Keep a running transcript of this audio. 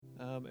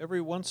Every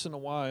once in a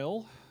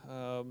while,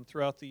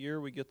 throughout the year,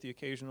 we get the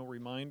occasional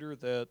reminder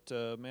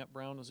that Matt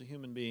Brown is a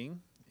human being,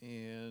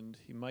 and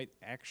he might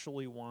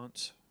actually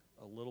want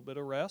a little bit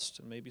of rest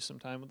and maybe some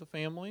time with the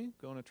family,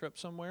 go on a trip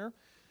somewhere.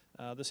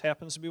 This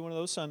happens to be one of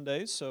those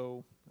Sundays,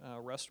 so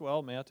rest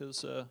well. Matt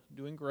is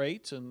doing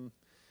great and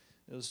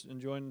is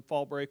enjoying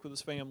fall break with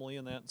his family,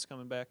 and that's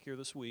coming back here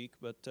this week.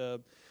 But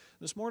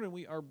this morning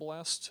we are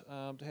blessed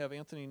to have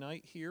Anthony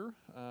Knight here.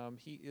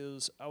 He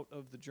is out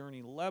of the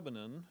Journey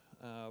Lebanon,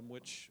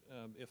 which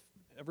if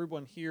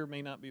everyone here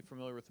may not be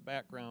familiar with the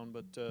background,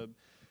 but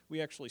we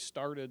actually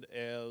started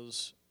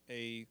as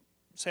a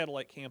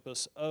satellite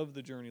campus of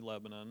the Journey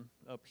Lebanon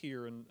up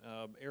here, and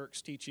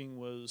Eric's teaching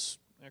was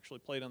actually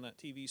played on that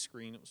TV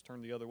screen. It was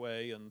turned the other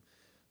way, and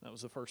that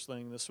was the first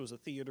thing. This was a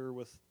theater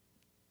with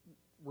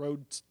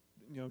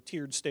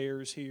tiered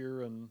stairs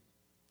here, and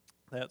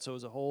that, so it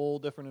was a whole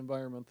different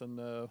environment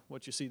than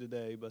what you see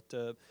today.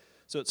 But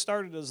so it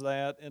started as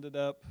that, ended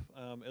up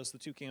as the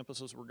two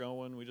campuses were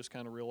going, we just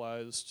kind of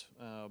realized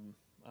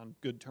on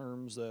good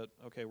terms that,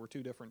 okay, we're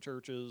two different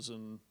churches,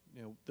 and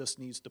this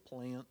needs to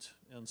plant.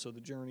 And so the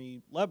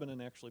Journey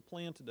Lebanon actually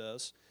planted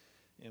us,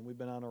 and we've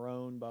been on our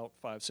own about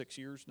 5-6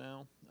 years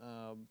now,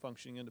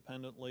 functioning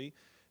independently,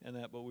 and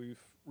that. But we've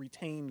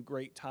retained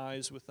great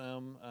ties with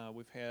them.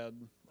 We've had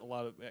a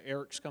lot of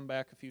Eric's come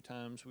back a few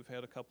times. We've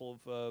had a couple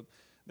of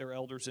their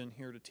elders in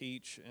here to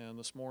teach, and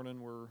this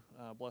morning we're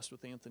blessed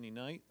with Anthony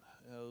Knight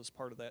as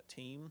part of that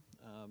team.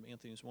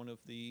 Anthony is one of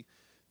the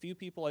few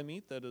people I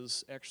meet that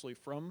is actually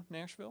from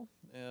Nashville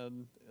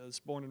and is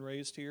born and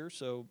raised here.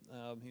 So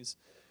he's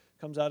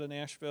comes out of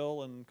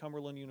Nashville and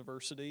Cumberland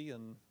University,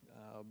 and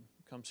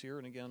comes here,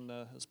 and again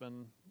has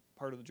been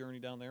part of the journey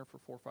down there for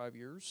 4 or 5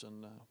 years,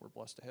 and we're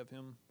blessed to have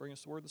him bring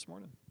us the word this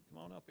morning.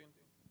 Come on up,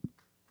 Anthony.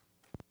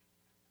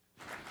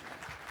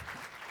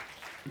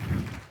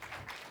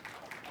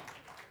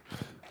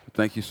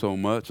 Thank you so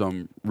much.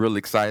 I'm really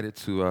excited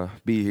to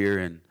be here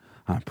and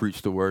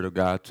preach the word of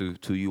God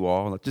to you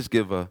all. I'll just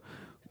give a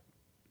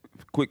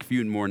quick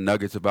few more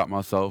nuggets about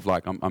myself.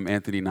 Like I'm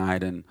Anthony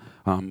Knight, and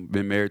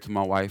been married to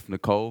my wife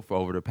Nicole for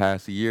over the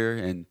past year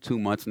and 2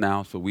 months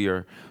now. So we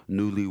are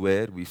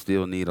newlywed. We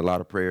still need a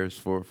lot of prayers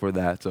for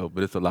that.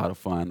 But it's a lot of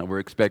fun. We're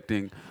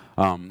expecting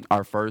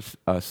our first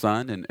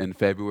son in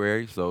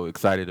February. So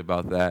excited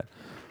about that.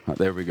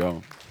 There we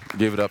go.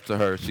 Give it up to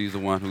her. She's the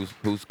one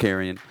who's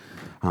carrying.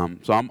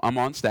 So I'm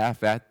on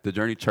staff at the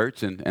Journey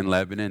Church in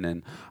Lebanon,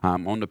 and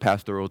I'm on the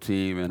pastoral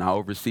team, and I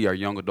oversee our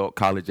young adult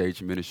college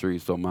age ministry.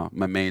 So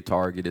my main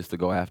target is to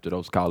go after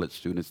those college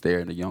students there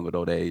in the young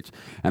adult age.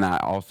 And I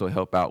also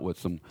help out with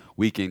some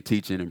weekend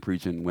teaching and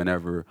preaching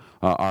whenever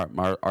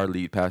our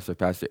lead pastor,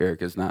 Pastor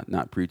Eric, is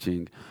not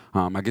preaching.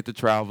 I get to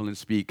travel and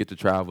speak, get to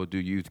travel, do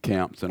youth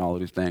camps and all of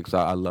these things. So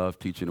I love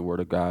teaching the Word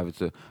of God.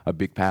 It's a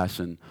big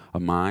passion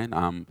of mine.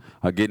 I'm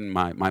getting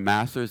my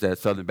master's at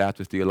Southern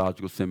Baptist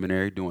Theological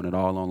Seminary, doing it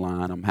all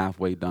online. I'm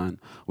halfway done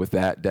with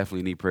that.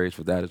 Definitely need praise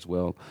for that as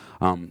well.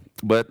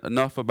 But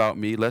enough about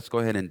me. Let's go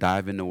ahead and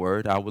dive in the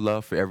Word. I would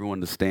love for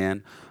everyone to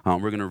stand. We're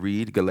going to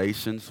read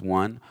Galatians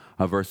 1,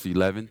 verse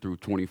 11 through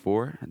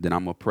 24. Then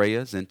I'm going to pray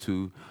us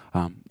into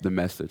the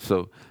message.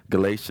 So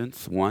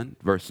Galatians 1,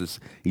 verses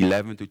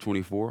 11 through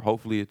 24.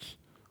 Hopefully it's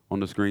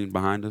on the screen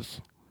behind us,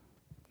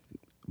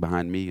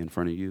 behind me, in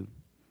front of you.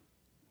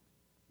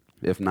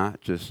 If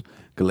not, just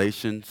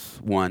Galatians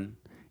 1,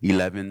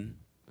 11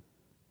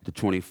 to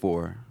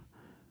 24.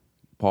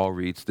 Paul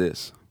reads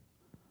this.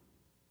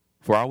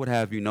 For I would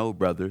have you know,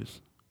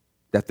 brothers,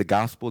 that the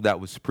gospel that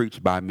was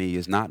preached by me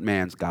is not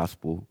man's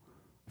gospel,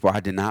 for I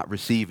did not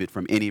receive it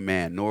from any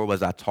man, nor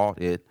was I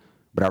taught it,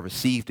 but I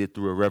received it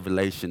through a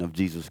revelation of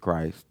Jesus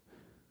Christ.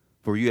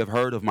 For you have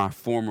heard of my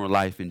former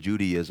life in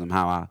Judaism,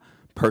 how I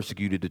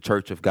persecuted the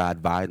church of God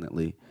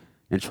violently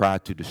and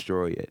tried to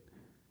destroy it.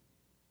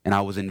 And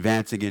I was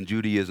advancing in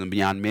Judaism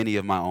beyond many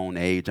of my own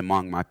age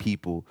among my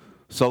people.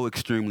 So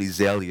extremely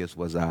zealous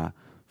was I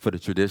for the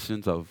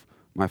traditions of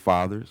my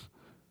fathers.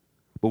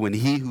 But when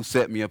he who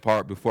set me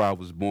apart before I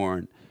was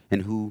born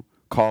and who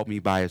called me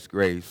by his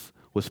grace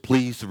was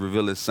pleased to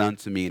reveal his son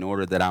to me in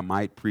order that I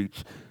might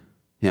preach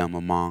him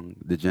among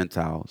the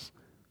Gentiles,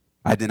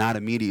 I did not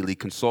immediately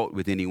consult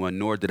with anyone,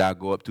 nor did I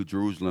go up to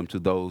Jerusalem to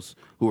those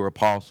who were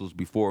apostles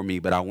before me,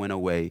 but I went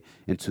away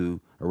into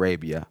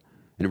Arabia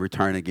and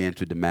returned again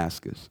to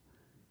Damascus.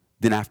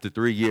 Then after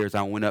 3 years,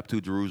 I went up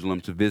to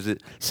Jerusalem to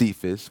visit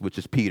Cephas, which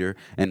is Peter,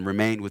 and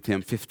remained with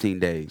him 15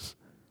 days.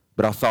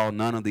 But I saw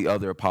none of the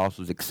other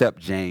apostles except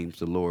James,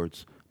 the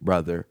Lord's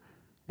brother.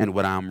 And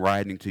what I am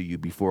writing to you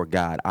before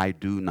God, I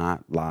do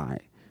not lie.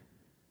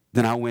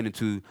 Then I went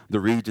into the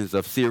regions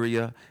of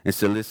Syria and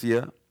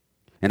Cilicia,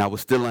 and I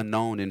was still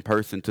unknown in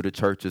person to the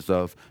churches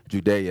of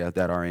Judea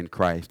that are in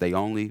Christ. They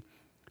only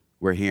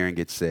were hearing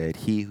it said,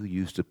 he who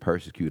used to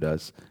persecute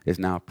us is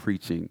now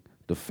preaching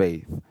the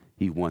faith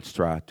he once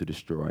tried to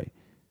destroy.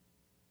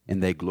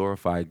 And they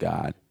glorified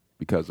God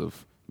because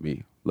of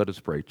me. Let us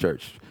pray,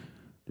 church.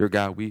 Dear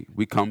God,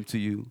 we come to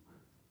you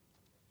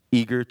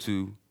eager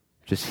to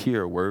just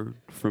hear a word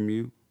from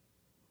you.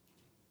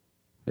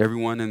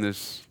 Everyone in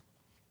this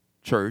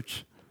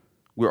church,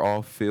 we're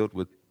all filled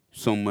with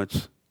so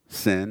much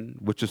sin,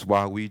 which is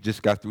why we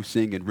just got through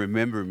singing,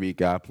 "Remember me,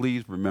 God."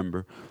 Please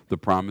remember the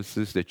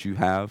promises that you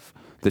have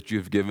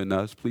given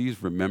us.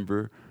 Please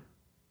remember,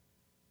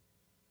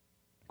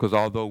 because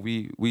although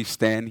we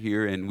stand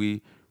here and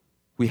we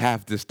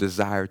have this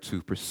desire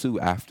to pursue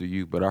after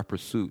you, but our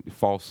pursuit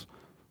falls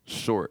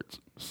short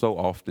so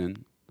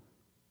often.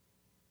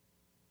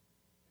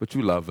 But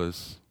you love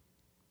us.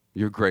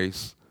 Your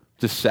grace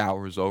just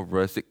showers over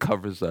us. It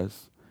covers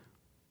us.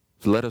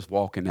 So let us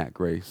walk in that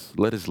grace.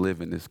 Let us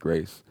live in this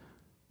grace.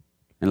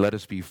 And let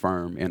us be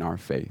firm in our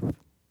faith.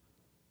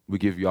 We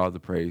give you all the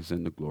praise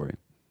and the glory.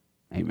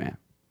 Amen.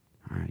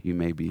 All right, you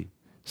may be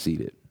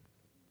seated.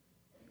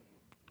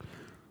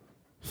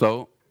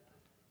 So,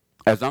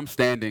 as I'm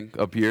standing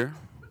up here,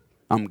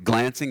 I'm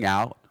glancing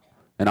out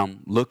and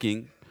I'm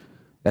looking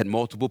at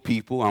multiple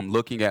people. I'm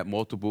looking at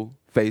multiple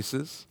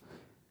faces.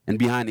 And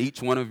behind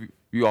each one of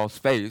you all's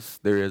face,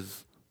 there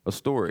is a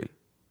story.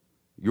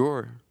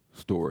 Your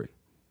story.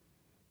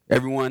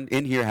 Everyone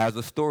in here has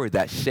a story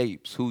that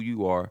shapes who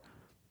you are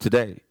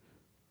today.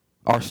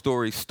 Our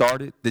story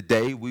started the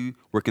day we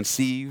were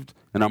conceived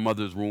in our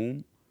mother's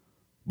womb.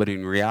 But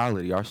in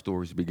reality, our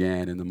stories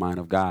began in the mind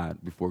of God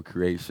before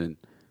creation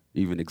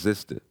even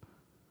existed.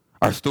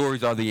 Our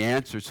stories are the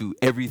answer to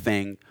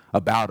everything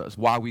about us.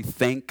 Why we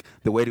think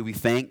the way that we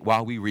think,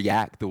 why we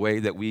react the way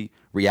that we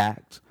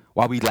react,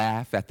 why we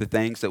laugh at the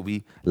things that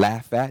we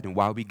laugh at, and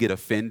why we get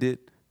offended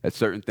at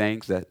certain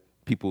things that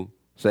people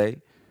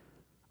say.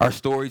 Our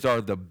stories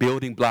are the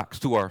building blocks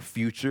to our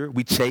future.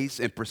 We chase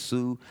and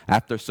pursue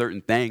after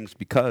certain things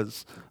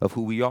because of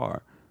who we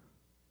are.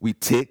 We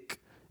tick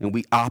and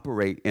we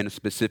operate in a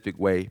specific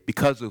way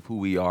because of who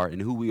we are,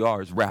 and who we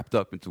are is wrapped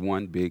up into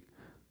one big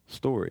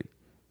story.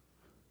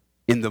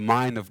 In the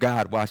mind of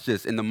God, watch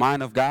this, in the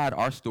mind of God,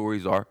 our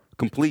stories are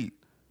complete.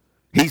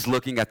 He's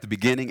looking at the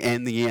beginning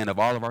and the end of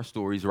all of our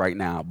stories right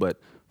now, but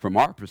from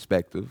our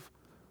perspective,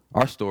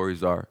 our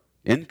stories are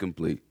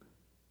incomplete.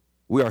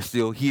 We are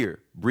still here,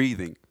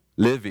 breathing,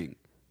 living,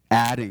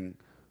 adding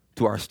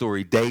to our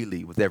story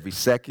daily with every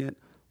second,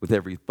 with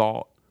every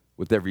thought,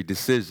 with every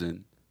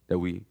decision that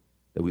we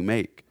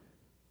make.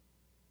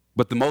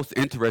 But the most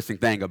interesting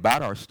thing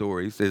about our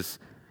stories is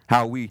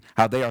how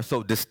they are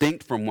so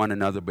distinct from one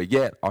another, but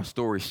yet our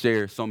stories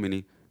share so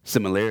many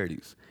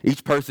similarities.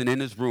 Each person in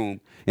this room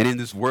and in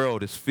this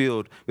world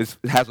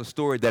has a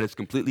story that is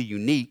completely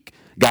unique.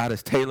 God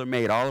has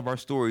tailor-made all of our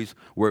stories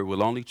where it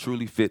will only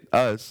truly fit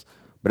us,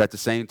 but at the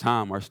same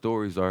time, our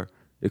stories are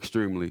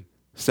extremely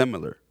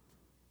similar.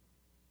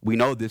 We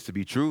know this to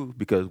be true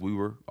because we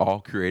were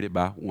all created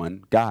by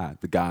one God,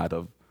 the God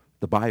of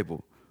the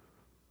Bible,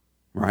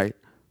 right?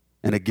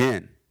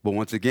 But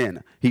once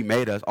again, he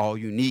made us all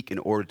unique in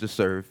order to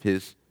serve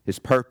his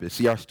purpose.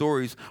 See, our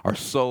stories are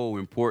so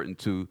important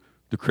to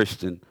the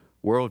Christian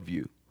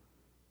worldview,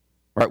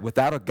 right?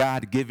 Without a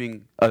God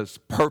giving us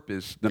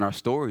purpose, then our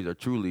stories are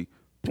truly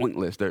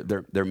pointless.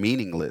 They're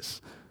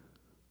meaningless,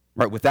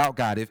 right? Without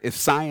God, if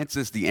science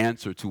is the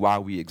answer to why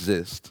we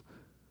exist,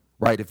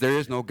 right? If there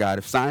is no God,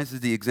 if science is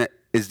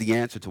the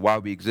answer to why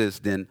we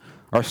exist, then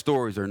our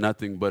stories are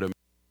nothing but a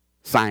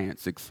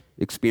science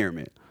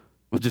experiment.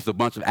 With just a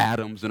bunch of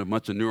atoms and a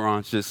bunch of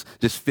neurons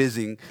just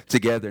fizzing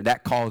together. And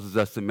that causes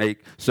us to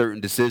make certain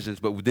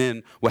decisions. But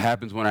then what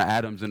happens when our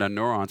atoms and our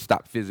neurons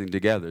stop fizzing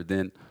together?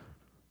 Then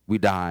we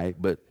die,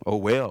 but oh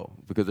well,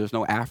 because there's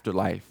no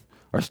afterlife.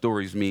 Our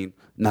stories mean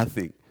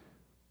nothing.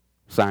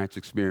 Science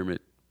experiment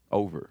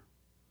over.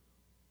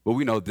 But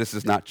we know this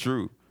is not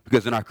true.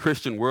 Because in our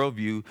Christian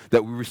worldview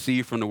that we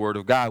receive from the Word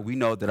of God, we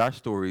know that our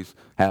stories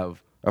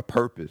have a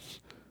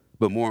purpose.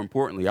 But more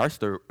importantly, our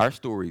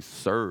stories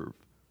serve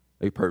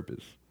a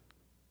purpose.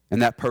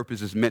 And that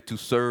purpose is meant to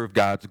serve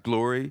God's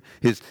glory,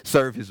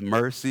 serve his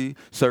mercy,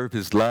 serve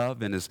his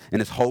love and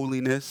his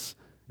holiness,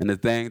 and the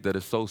thing that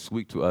is so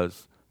sweet to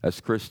us as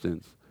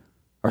Christians.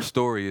 Our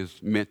story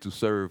is meant to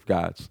serve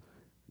God's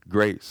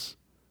grace.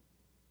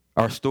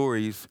 Our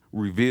stories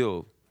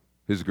reveal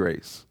his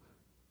grace.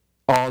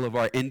 All of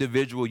our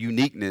individual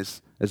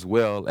uniqueness as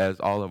well as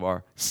all of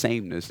our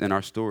sameness in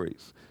our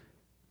stories.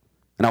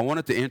 And I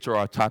wanted to enter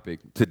our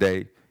topic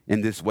today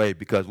in this way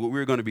because what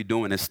we're going to be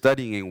doing is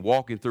studying and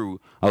walking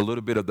through a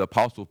little bit of the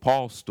Apostle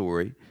Paul's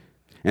story,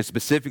 and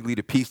specifically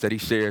the piece that he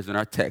shares in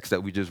our text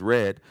that we just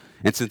read.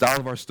 And since all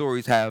of our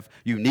stories have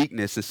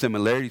uniqueness and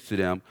similarities to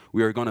them,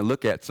 we are going to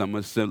look at some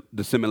of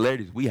the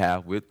similarities we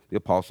have with the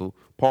Apostle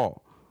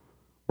Paul.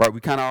 Right, we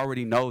kind of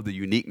already know the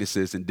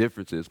uniquenesses and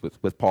differences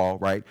with Paul,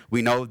 right?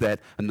 We know that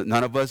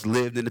none of us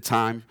lived in the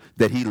time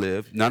that he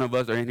lived. None of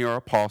us are in here are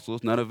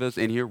apostles. None of us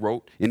in here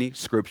wrote any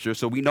scripture.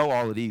 So we know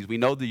all of these. We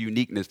know the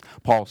uniqueness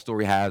Paul's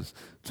story has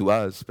to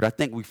us. But I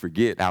think we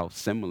forget how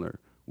similar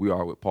we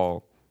are with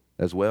Paul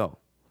as well.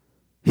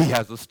 He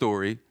has a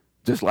story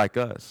just like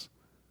us.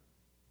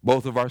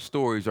 Both of our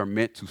stories are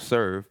meant to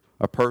serve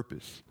a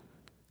purpose,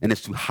 and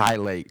it's to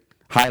highlight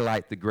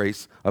the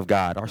grace of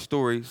God. Our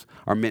stories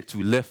are meant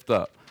to lift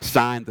up,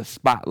 shine the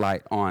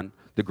spotlight on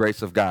the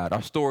grace of God.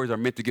 Our stories are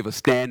meant to give a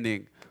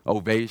standing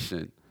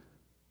ovation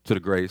to the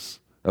grace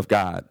of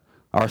God.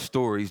 Our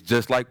stories,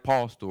 just like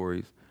Paul's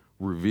stories,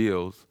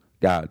 reveals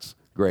God's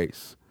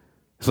grace.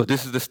 So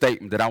this is the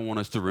statement that I want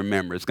us to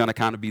remember. It's going to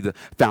kind of be the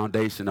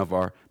foundation of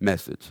our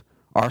message.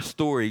 Our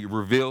story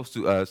reveals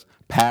to us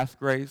past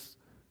grace,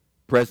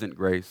 present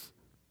grace,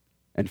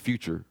 and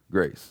future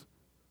grace.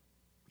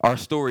 Our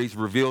stories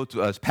reveal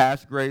to us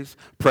past grace,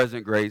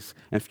 present grace,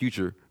 and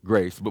future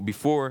grace. But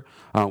before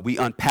we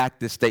unpack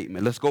this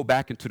statement, let's go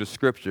back into the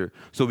scripture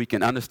so we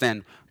can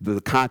understand the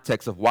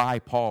context of why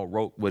Paul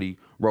wrote what he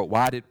wrote.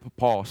 Why did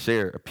Paul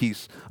share a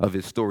piece of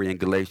his story in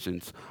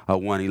Galatians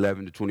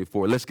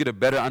 1:11-24? Let's get a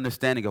better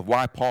understanding of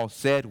why Paul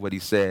said what he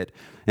said.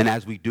 And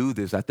as we do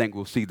this, I think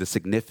we'll see the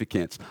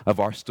significance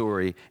of our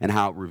story and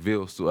how it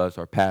reveals to us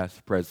our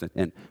past, present,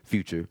 and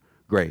future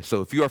grace.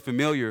 So if you are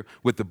familiar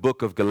with the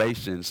book of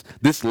Galatians,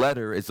 this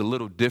letter is a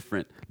little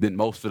different than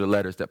most of the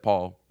letters that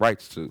Paul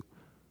writes to.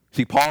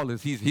 See, Paul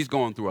he's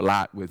going through a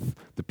lot with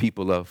the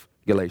people of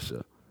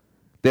Galatia.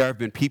 There have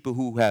been people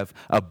who have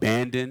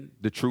abandoned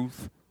the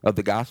truth of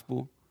the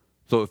gospel.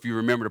 So if you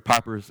remember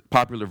the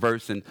popular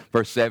verse in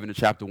verse 7 of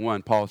chapter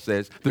 1, Paul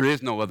says, there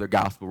is no other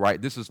gospel, right?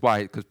 This is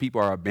why, because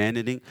people are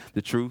abandoning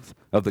the truth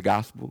of the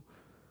gospel.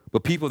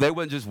 But people, they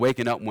weren't just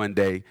waking up one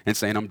day and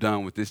saying, I'm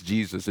done with this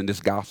Jesus and this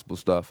gospel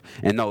stuff.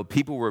 And no,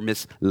 people were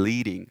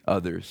misleading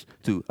others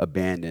to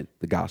abandon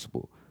the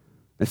gospel.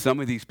 And some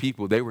of these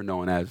people, they were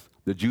known as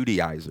the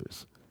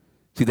Judaizers.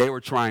 See, they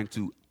were trying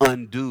to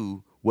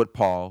undo what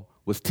Paul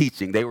was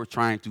teaching. They were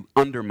trying to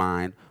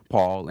undermine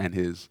Paul and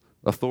his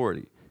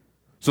authority.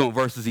 So in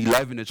verses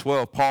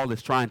 11-12, Paul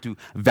is trying to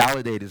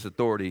validate his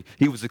authority.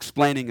 He was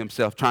explaining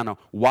himself, trying to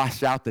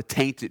wash out the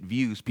tainted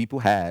views people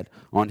had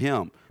on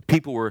him.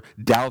 People were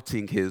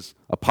doubting his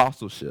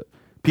apostleship.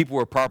 People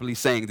were probably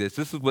saying this.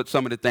 This is what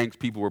some of the things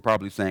people were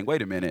probably saying.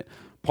 Wait a minute.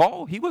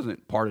 Paul, he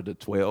wasn't part of the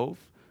 12.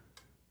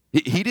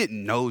 He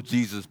didn't know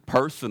Jesus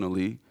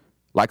personally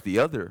like the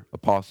other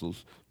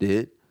apostles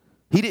did.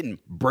 He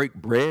didn't break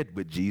bread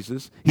with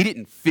Jesus. He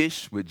didn't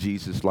fish with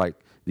Jesus like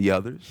the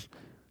others.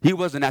 He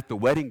wasn't at the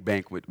wedding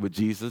banquet with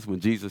Jesus when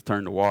Jesus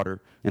turned the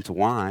water into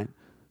wine.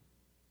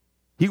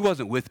 He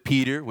wasn't with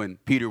Peter when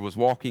Peter was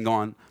walking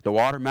on the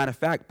water. Matter of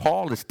fact,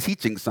 Paul is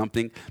teaching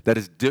something that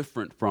is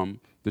different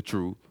from the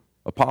true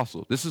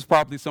apostle. This is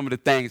probably some of the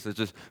things that's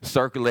just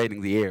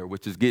circulating the air,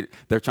 which is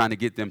they're trying to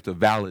get them to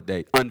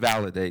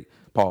unvalidate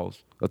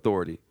Paul's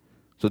authority.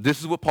 So this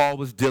is what Paul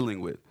was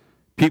dealing with.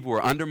 People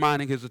were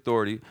undermining his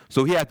authority,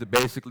 so he had to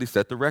basically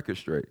set the record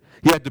straight.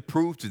 He had to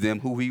prove to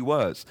them who he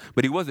was.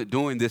 But he wasn't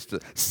doing this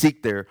to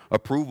seek their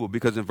approval,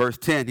 because in verse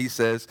 10 he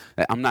says,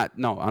 I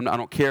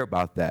don't care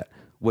about that.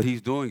 What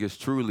he's doing is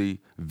truly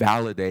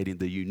validating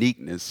the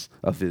uniqueness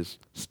of his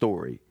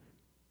story.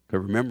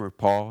 Because remember,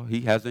 Paul,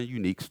 he has a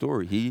unique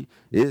story. He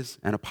is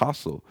an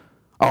apostle.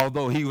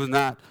 Although he was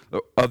not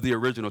of the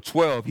original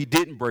 12, he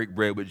didn't break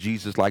bread with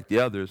Jesus like the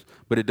others,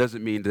 but it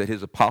doesn't mean that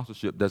his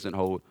apostleship doesn't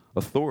hold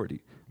authority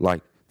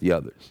like the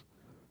others.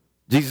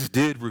 Jesus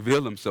did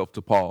reveal himself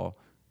to Paul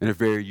in a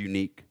very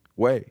unique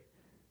way.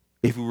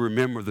 If we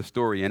remember the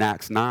story in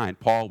Acts 9,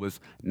 Paul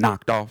was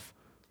knocked off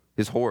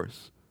his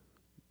horse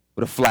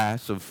with a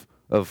flash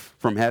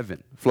from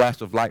heaven, flash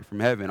of light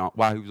from heaven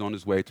while he was on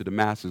his way to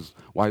Damascus,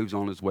 while he was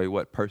on his way,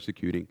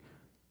 persecuting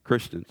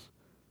Christians.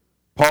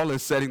 Paul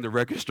is setting the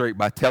record straight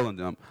by telling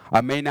them,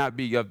 I may not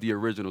be of the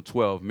original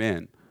 12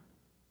 men,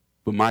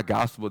 but my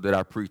gospel that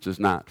I preach is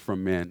not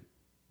from men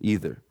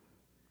either.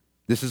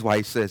 This is why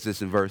he says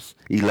this in verse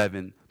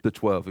 11-12.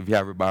 If you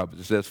have your Bibles,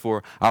 it says,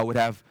 for I would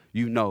have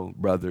you know,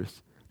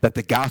 brothers, that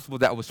the gospel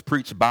that was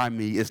preached by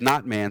me is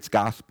not man's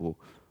gospel.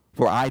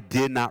 For I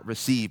did not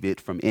receive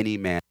it from any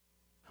man,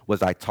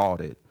 was I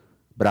taught it,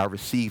 but I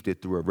received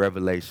it through a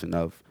revelation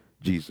of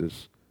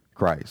Jesus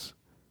Christ.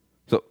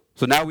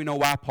 So now we know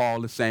why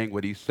Paul is saying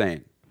what he's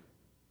saying.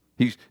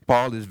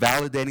 Paul is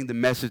validating the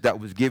message that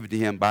was given to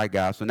him by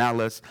God. So now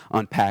let's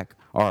unpack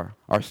our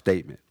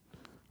statement.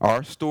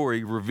 Our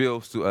story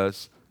reveals to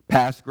us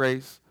past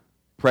grace,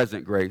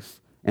 present grace,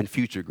 and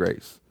future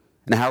grace.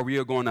 And how we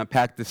are going to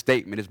unpack this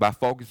statement is by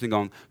focusing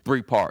on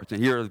 3 parts.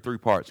 And here are the 3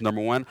 parts.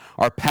 Number 1,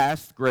 our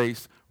past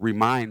grace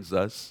reminds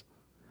us.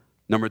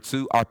 Number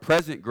 2, our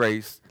present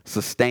grace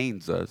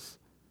sustains us.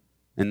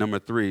 And number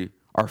 3,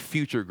 our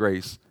future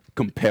grace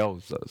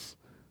compels us.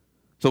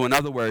 So in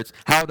other words,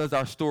 how does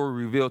our story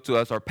reveal to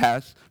us our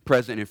past,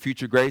 present, and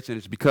future grace? And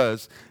it's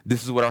because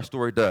this is what our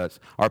story does.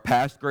 Our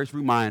past grace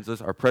reminds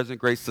us, our present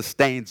grace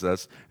sustains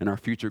us, and our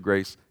future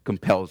grace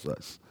compels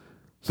us.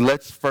 So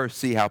let's first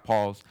see how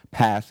Paul's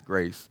past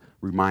grace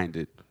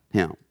reminded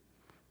him.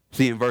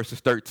 See, in verses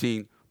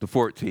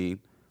 13-14,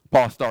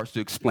 Paul starts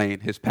to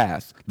explain his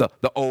past.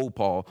 The old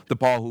Paul, the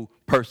Paul who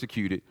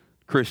persecuted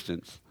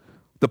Christians.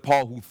 The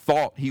Paul who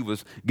thought he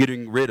was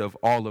getting rid of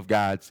all of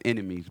God's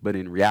enemies, but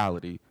in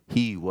reality,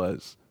 he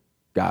was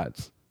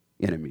God's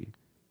enemy.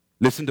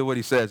 Listen to what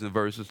he says in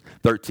verses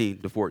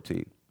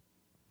 13-14.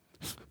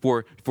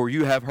 For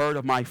you have heard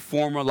of my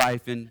former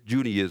life in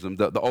Judaism,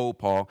 the old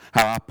Paul,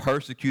 how I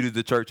persecuted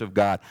the church of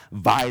God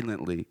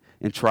violently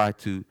and tried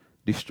to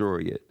destroy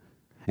it.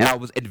 And I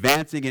was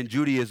advancing in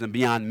Judaism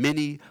beyond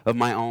many of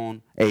my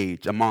own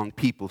age among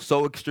people.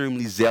 So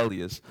extremely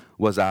zealous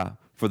was I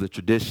for the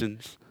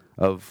traditions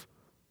of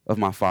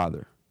my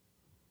father.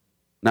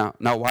 Now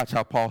watch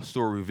how Paul's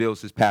story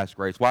reveals his past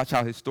grace. Watch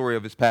how his story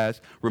of his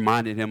past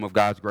reminded him of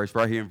God's grace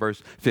right here in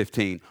verse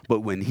 15. But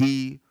when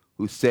he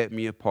who set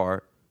me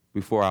apart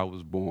before I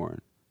was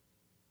born,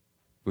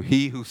 for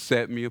he who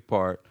set me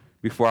apart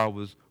before I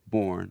was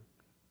born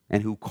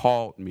and who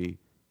called me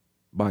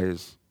by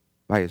his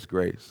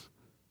grace.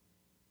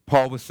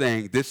 Paul was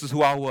saying, this is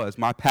who I was,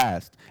 my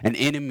past, an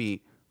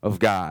enemy of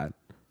God.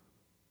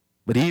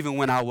 But even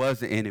when I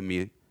was an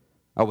enemy,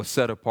 I was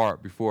set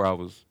apart before I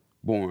was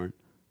born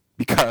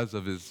because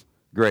of his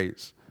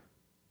grace.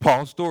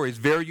 Paul's story is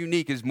very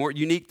unique. It's more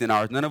unique than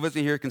ours. None of us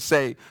in here can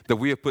say that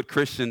we have put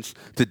Christians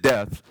to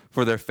death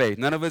for their faith.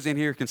 None of us in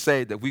here can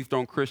say that we've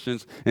thrown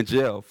Christians in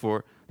jail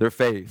for their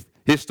faith.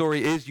 His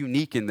story is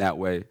unique in that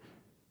way,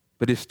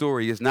 but his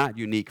story is not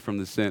unique from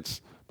the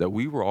sense that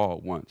we were all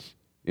once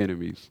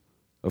enemies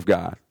of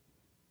God.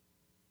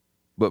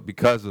 But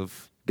because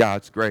of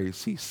God's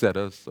grace, he set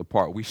us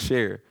apart. We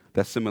share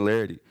that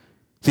similarity.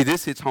 See,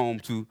 this hits home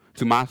to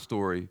my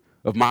story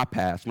of my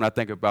past when I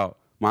think about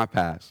my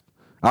past.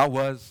 I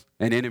was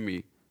an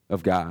enemy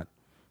of God.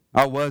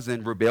 I was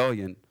in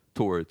rebellion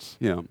towards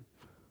him.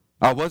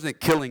 I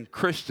wasn't killing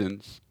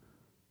Christians,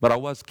 but I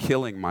was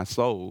killing my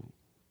soul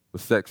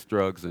with sex,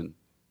 drugs, and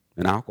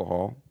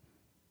alcohol.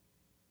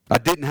 I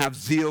didn't have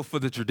zeal for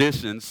the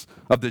traditions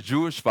of the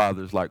Jewish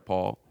fathers like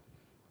Paul,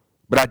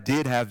 but I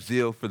did have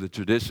zeal for the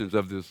traditions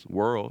of this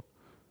world,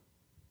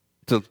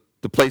 to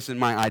place in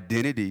my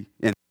identity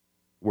in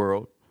the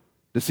world,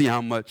 to see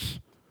how much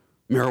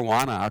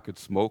marijuana I could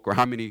smoke or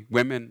how many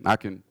women I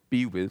can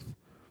be with.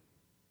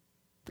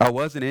 I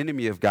was an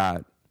enemy of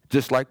God,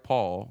 just like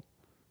Paul,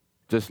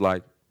 just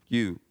like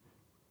you.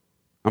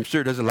 I'm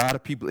sure there's a lot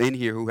of people in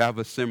here who have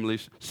a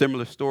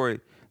similar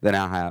story than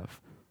I have,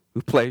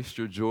 who placed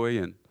your joy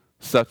in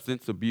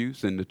substance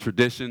abuse and the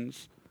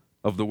traditions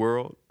of the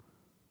world.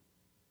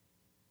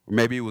 Or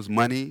maybe it was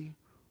money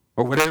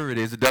or whatever it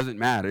is. It doesn't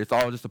matter. It's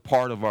all just a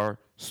part of our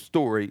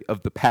story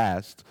of the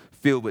past,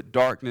 filled with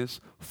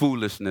darkness,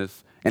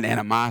 foolishness, and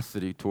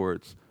animosity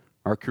towards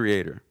our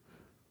Creator.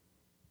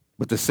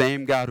 But the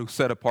same God who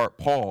set apart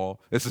Paul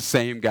is the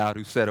same God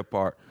who set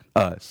apart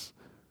us.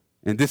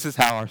 And this is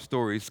how our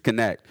stories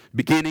connect.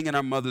 Beginning in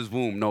our mother's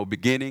womb. No,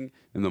 beginning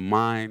in the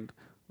mind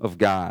of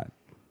God.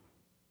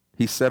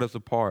 He set us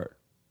apart.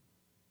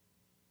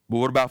 But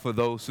what about for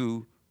those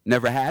who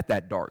never had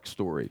that dark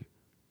story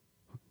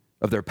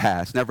of their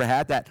past, never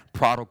had that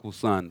prodigal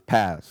son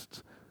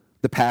past,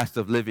 the past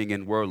of living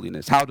in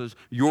worldliness? How does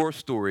your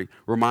story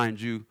remind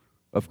you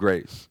of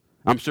grace?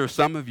 I'm sure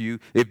some of you,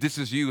 if this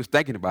is you, is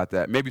thinking about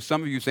that. Maybe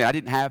some of you say, I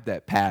didn't have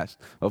that past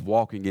of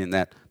walking in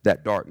that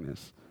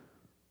darkness.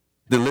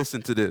 Then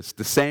listen to this.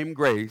 The same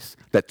grace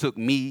that took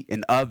me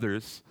and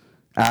others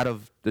out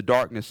of the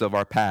darkness of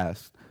our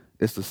past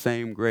is the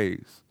same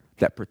grace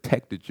that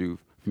protected you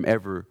from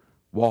ever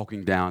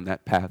walking down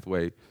that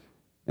pathway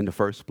in the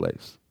first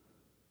place.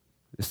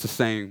 It's the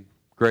same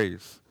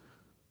grace.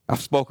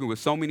 I've spoken with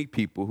so many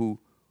people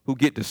who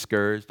get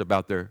discouraged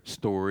about their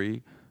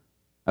story,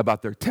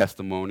 about their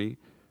testimony,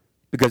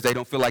 because they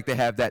don't feel like they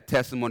have that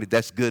testimony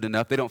that's good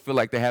enough. They don't feel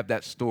like they have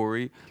that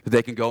story that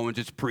they can go and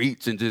just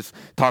preach and just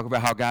talk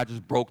about how God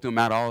just broke them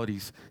out of all of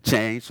these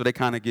chains. So they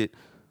kind of get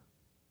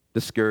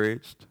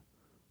discouraged,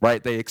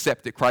 right? They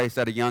accepted Christ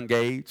at a young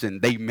age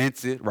and they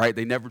meant it, right?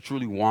 They never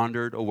truly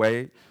wandered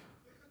away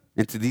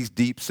into these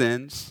deep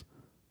sins.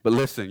 But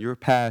listen, your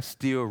past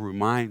still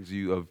reminds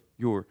you of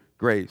your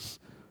grace.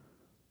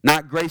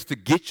 Not grace to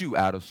get you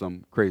out of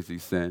some crazy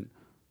sin,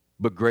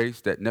 but grace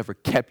that never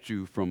kept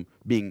you from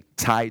being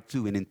tied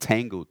to and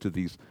entangled to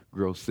these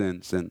gross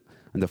sins in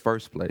the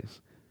first place.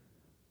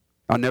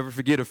 I'll never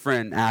forget a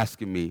friend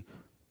asking me,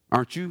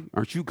 aren't you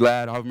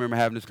glad? I remember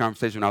having this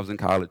conversation when I was in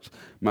college.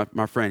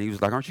 My friend, he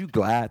was like, aren't you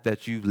glad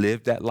that you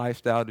lived that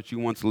lifestyle that you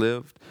once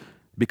lived?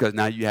 Because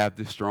now you have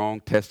this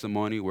strong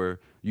testimony where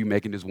you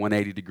making this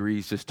 180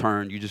 degrees just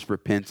turn, you just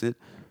repented.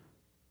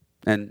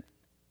 And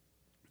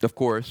of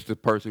course, the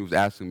person who was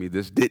asking me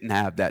this didn't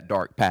have that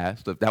dark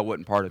past. That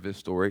wasn't part of his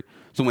story.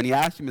 So when he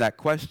asked me that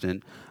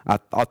question, I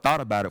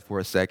thought about it for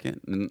a second,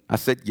 and I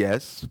said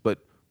yes, but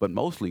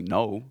mostly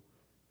no.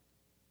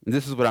 And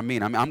this is what I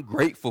mean. I'm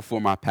grateful for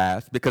my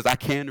past because I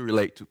can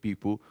relate to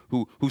people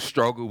who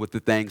struggle with the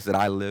things that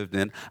I lived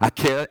in. I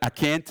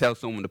can tell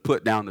someone to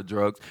put down the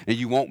drugs, and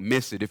you won't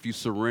miss it if you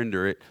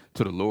surrender it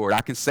to the Lord. I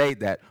can say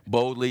that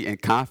boldly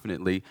and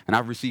confidently, and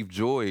I've received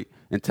joy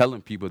in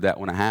telling people that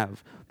when I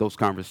have those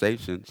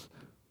conversations.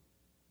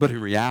 But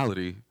in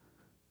reality,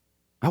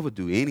 I would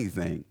do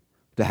anything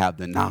to have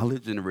the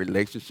knowledge and the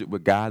relationship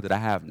with God that I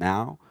have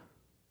now.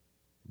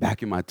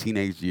 Back in my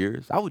teenage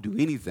years, I would do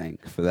anything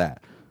for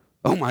that.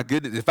 Oh my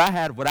goodness, if I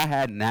had what I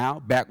had now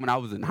back when I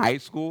was in high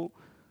school,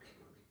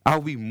 I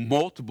would be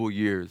multiple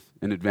years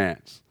in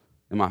advance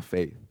in my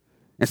faith.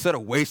 Instead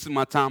of wasting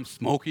my time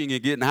smoking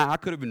and getting high, I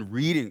could have been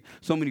reading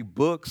so many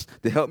books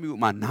to help me with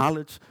my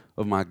knowledge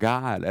of my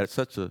God at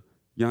such a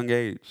young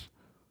age.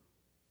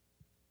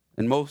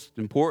 And most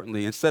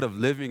importantly, instead of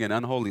living an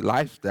unholy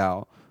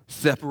lifestyle,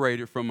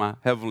 separated from my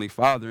Heavenly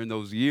Father in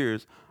those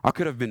years, I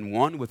could have been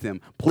one with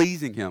Him,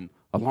 pleasing Him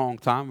a long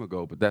time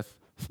ago, but that's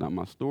not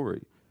my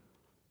story.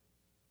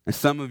 And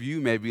some of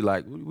you may be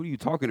like, what are you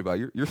talking about?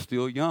 You're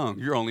still young.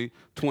 You're only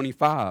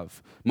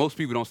 25. Most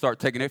people don't start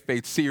taking their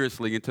faith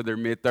seriously until their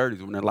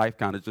mid-30s when their life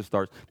kind of just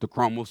starts to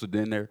crumble, so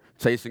then they're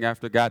chasing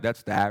after God.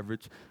 That's the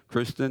average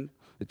Christian.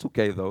 It's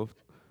okay, though,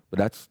 but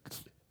that's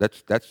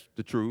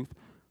the truth.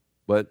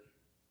 But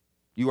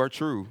you are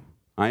true.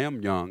 I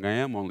am young. I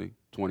am only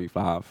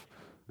 25.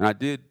 And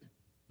the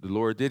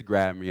Lord did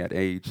grab me at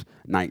age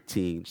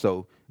 19.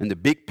 So in the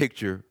big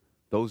picture,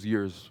 those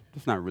years,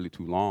 it's not really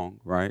too long,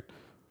 right?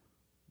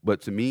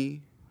 But to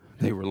me,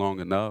 they were long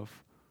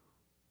enough.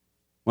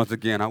 Once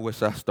again, I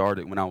wish I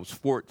started when I was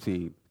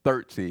 14,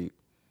 13.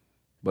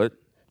 But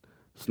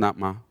it's not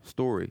my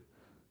story.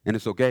 And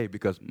it's okay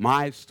because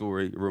my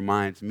story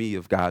reminds me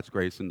of God's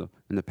grace in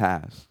the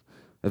past,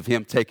 of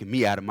Him taking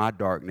me out of my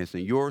darkness.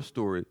 And your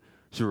story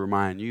should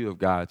remind you of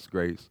God's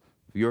grace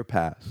of your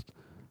past.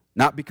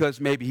 Not because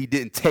maybe He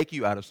didn't take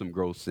you out of some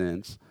gross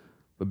sins,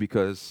 but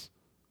because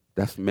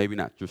that's maybe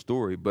not your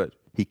story, but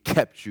He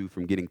kept you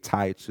from getting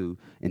tied to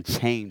and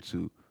chained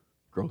to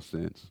gross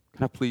sins.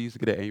 Can I please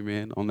get an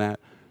amen on that?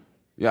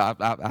 Yeah,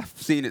 I've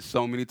seen it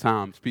so many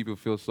times. People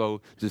feel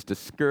so just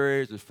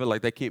discouraged and feel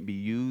like they can't be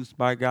used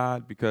by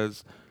God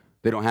because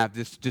they don't have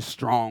this just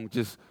strong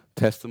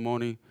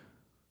testimony.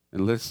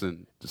 And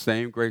listen, the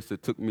same grace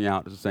that took me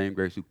out is the same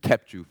grace who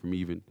kept you from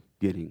even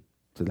getting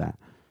to that.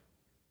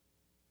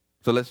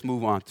 So let's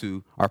move on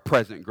to our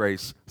present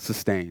grace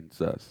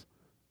sustains us.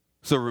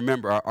 So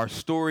remember, our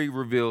story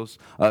reveals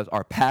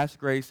our past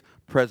grace,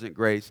 present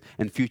grace,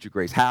 and future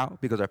grace. How?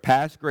 Because our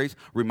past grace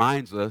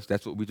reminds us,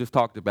 that's what we just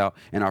talked about,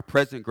 and our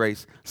present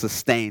grace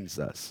sustains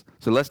us.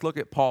 So let's look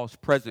at Paul's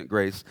present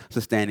grace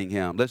sustaining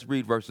him. Let's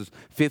read verses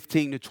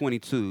 15 to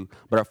 22,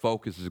 but our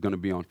focus is going to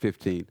be on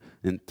 15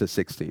 and to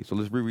 16. So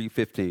let's reread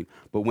 15.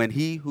 But when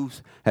He who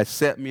has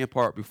set me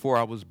apart before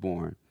I was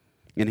born,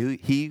 and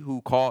he who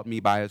called me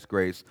by His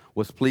grace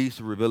was pleased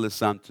to reveal His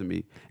Son to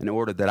me in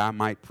order that I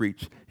might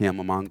preach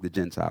Him among the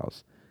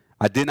Gentiles.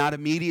 I did not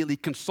immediately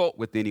consult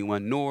with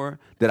anyone, nor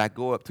did I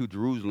go up to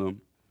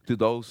Jerusalem to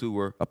those who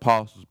were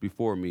apostles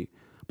before me,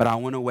 but I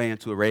went away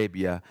into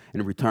Arabia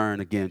and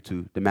returned again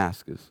to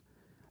Damascus.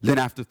 Then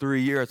after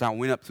 3 years, I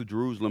went up to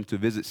Jerusalem to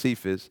visit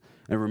Cephas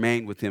and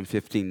remained with him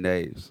 15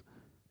 days.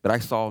 But I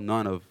saw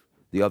none of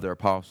the other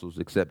apostles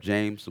except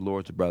James, the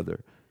Lord's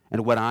brother.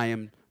 And what I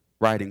am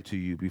writing to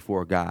you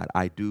before God,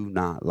 I do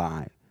not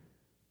lie.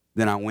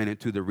 Then I went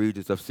into the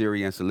regions of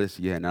Syria and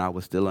Cilicia, and I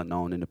was still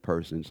unknown in the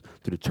persons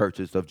to the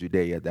churches of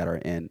Judea that are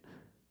in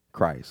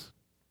Christ.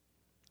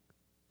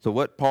 So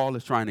what Paul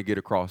is trying to get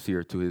across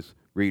here to his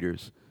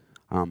readers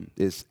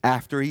is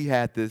after he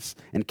had this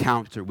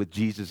encounter with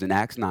Jesus in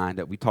Acts 9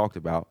 that we talked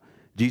about,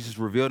 Jesus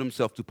revealed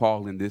Himself to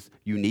Paul in this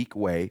unique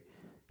way.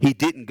 He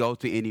didn't go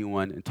to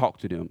anyone and talk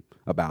to them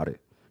about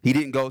it. He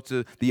didn't go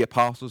to the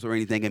apostles or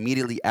anything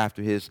immediately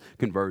after his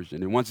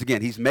conversion. And once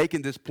again, he's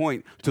making this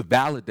point to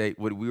validate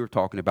what we were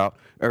talking about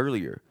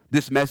earlier.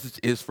 This message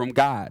is from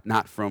God,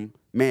 not from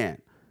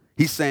man.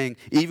 He's saying,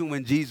 even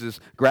when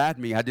Jesus grabbed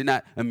me, I did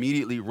not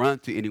immediately run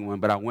to anyone,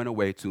 but I went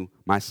away to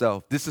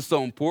myself. This is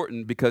so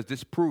important because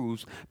this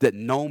proves that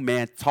no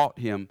man taught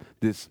him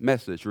this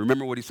message.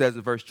 Remember what he says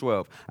in verse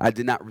 12, I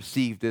did not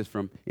receive this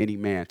from any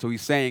man. So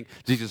he's saying,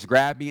 Jesus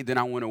grabbed me, and then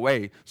I went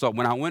away. So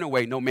when I went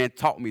away, no man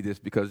taught me this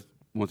because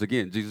once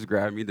again, Jesus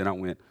grabbed me, then I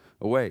went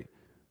away.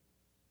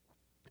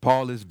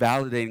 Paul is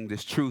validating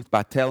this truth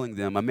by telling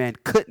them a man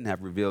couldn't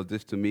have revealed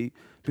this to me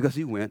because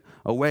he went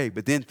away.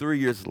 But then 3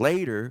 years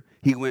later,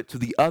 he went to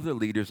the other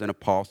leaders and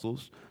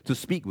apostles to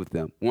speak with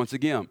them. Once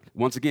again,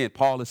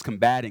 Paul is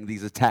combating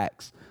these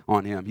attacks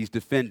on him. He's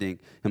defending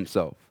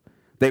himself.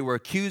 They were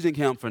accusing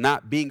him for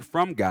not being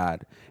from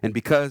God, and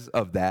because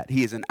of that,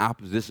 he is in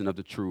opposition of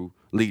the true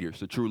leaders.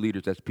 The true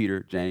leaders, that's Peter,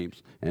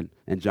 James, and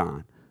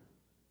John.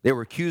 They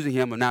were accusing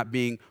him of not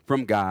being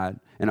from God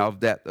and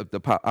of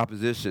the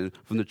opposition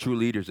from the true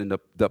leaders and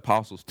the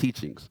apostles'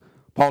 teachings.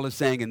 Paul is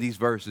saying in these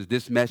verses,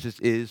 this message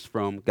is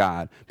from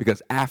God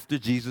because after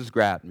Jesus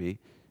grabbed me,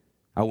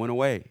 I went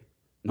away.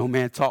 No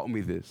man taught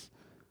me this,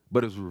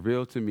 but it was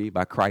revealed to me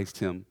by Christ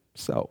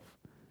Himself.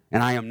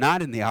 And I am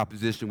not in the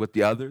opposition with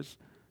the others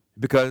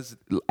because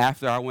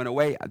after I went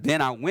away,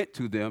 then I went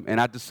to them and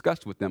I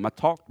discussed with them. I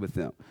talked with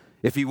them.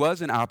 If he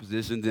was in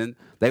opposition, then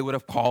they would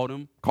have called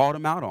him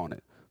out on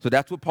it. So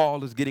that's what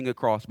Paul is getting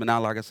across. But now,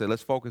 like I said,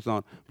 let's focus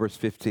on verse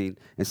 15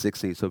 and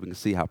 16 so we can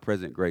see how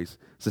present grace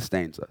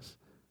sustains us.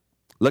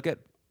 Look at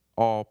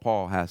all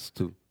Paul has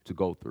to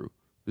go through.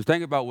 Just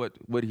think about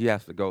what he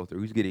has to go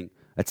through. He's getting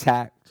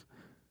attacked.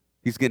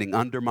 He's getting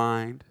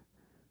undermined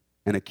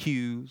and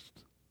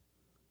accused.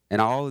 And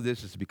all of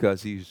this is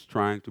because he's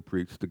trying to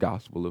preach the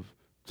gospel of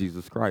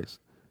Jesus Christ.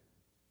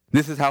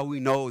 This is how we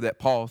know that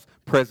Paul's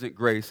present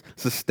grace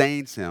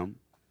sustains him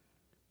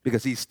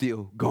because he's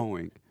still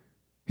going.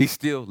 He's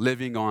still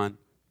living on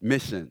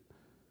mission.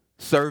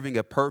 serving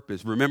a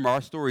purpose. Remember,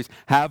 our stories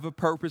have a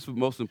purpose, but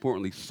most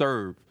importantly,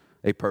 serve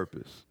a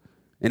purpose.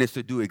 And it's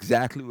to do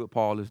exactly what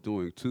Paul is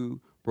doing,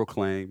 to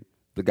proclaim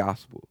the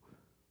gospel.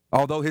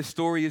 Although his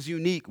story is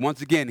unique,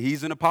 once again,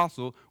 he's an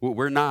apostle, well,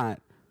 we're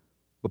not.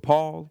 But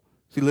Paul,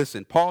 see,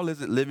 listen, Paul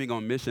isn't living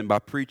on mission by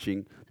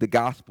preaching the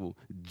gospel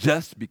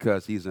just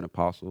because he's an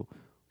apostle.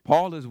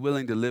 Paul is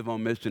willing to live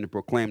on mission to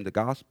proclaim the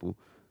gospel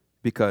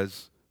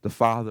because the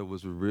Father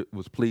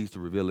was pleased to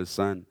reveal his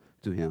Son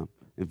to him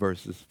in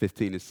verses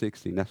 15 and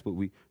 16. That's what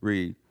we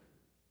read.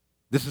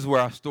 This is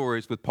where our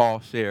stories with Paul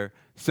share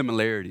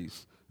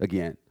similarities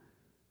again.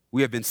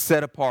 We have been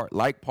set apart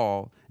like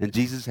Paul, and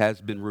Jesus has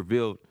been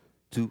revealed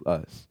to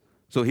us.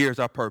 So here's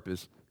our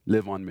purpose: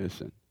 live on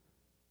mission.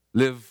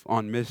 Live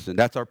on mission.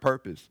 That's our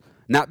purpose.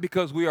 Not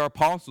because we are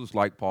apostles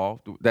like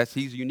Paul,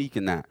 he's unique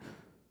in that,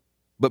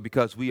 but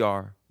because we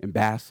are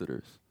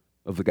ambassadors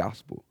of the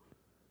gospel.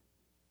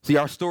 See,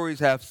 our stories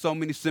have so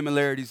many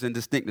similarities and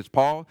distinctness.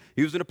 Paul,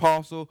 he was an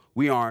apostle,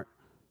 we aren't,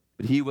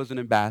 but he was an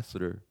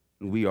ambassador,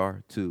 and we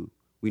are too.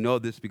 We know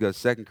this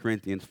because 2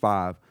 Corinthians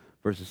 5,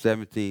 verses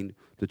 17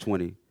 to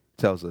 20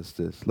 tells us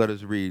this. Let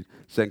us read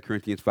 2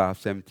 Corinthians 5,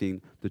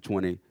 17 to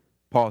 20.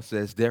 Paul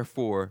says,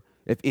 therefore,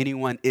 if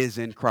anyone is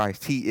in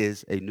Christ, he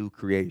is a new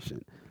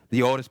creation.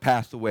 The old has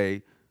passed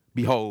away.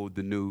 Behold,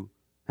 the new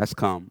has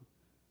come.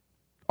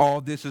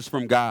 All this is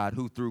from God,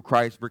 who through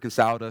Christ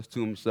reconciled us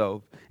to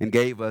himself and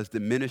gave us the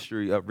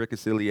ministry of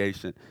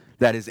reconciliation.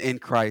 That is, in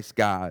Christ,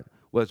 God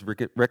was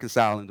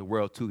reconciling the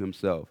world to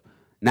himself,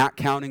 not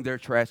counting their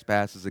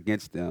trespasses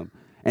against them,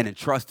 and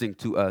entrusting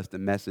to us the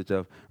message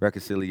of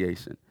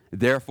reconciliation.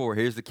 Therefore,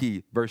 here's the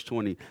key, verse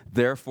 20.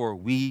 Therefore,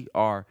 we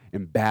are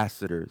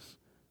ambassadors.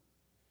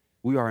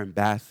 We are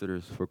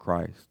ambassadors for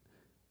Christ,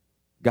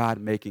 God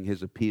making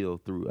his appeal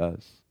through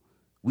us.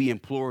 We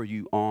implore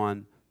you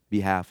on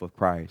behalf of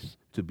Christ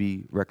to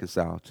be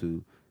reconciled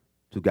to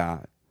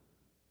God.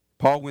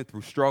 Paul went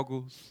through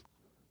struggles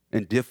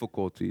and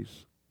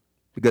difficulties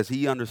because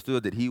he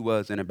understood that he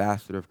was an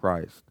ambassador of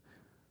Christ.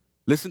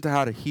 Listen to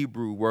how the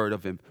Hebrew word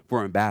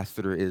for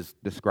ambassador is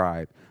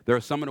described. There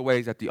are some of the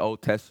ways that the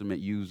Old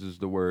Testament uses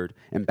the word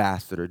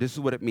ambassador. This is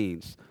what it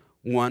means: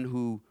 one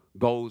who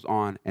goes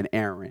on an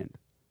errand.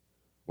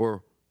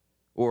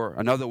 Or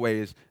another way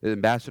is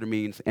ambassador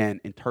means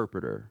an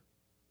interpreter.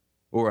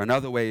 Or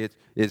another way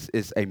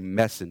is a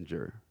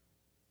messenger.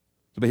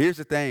 But here's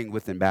the thing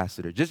with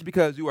ambassador. Just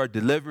because you are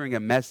delivering a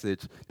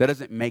message, that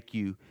doesn't make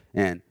you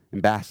an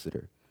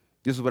ambassador.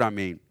 This is what I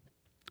mean.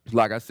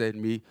 Like I said,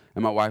 me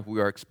and my wife, we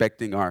are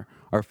expecting our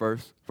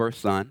first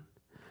son.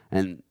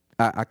 And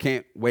I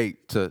can't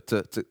wait to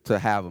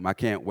have him. I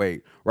can't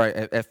wait, right?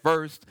 At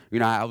first,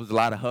 I was a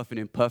lot of huffing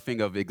and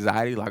puffing of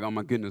anxiety, like, oh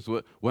my goodness,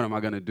 what am I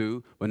going to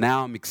do? But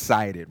now I'm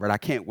excited, right? I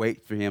can't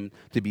wait for him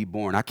to be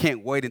born. I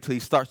can't wait until he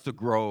starts to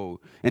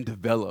grow and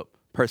develop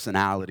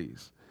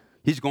personalities.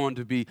 He's going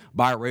to be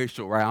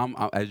biracial,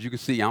 right? As you can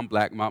see, I'm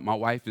black. My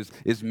wife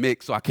is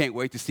mixed, so I can't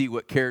wait to see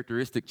what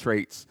characteristic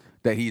traits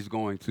that he's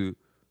going to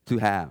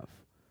have.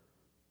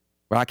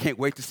 But I can't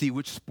wait to see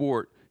which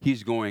sport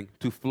he's going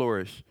to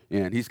flourish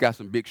in. He's got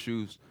some big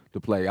shoes to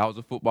play. I was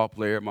a football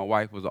player. My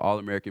wife was an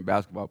All-American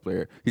basketball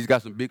player. He's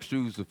got some big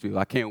shoes to fill.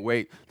 I can't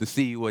wait to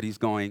see what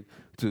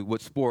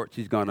sports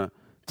he's going to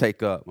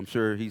take up. I'm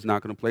sure he's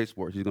not going to play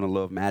sports. He's going to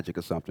love magic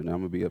or something. I'm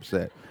going to be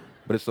upset.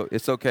 But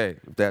it's okay.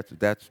 If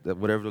that's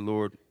whatever the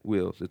Lord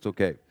wills, it's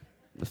okay.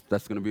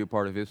 That's going to be a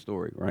part of his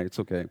story, right? It's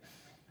okay,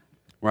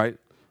 right?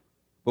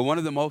 But one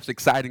of the most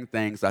exciting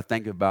things I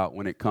think about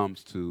when it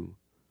comes to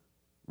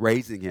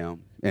raising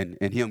him and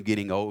him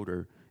getting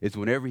older is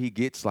whenever he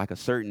gets like a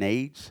certain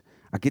age,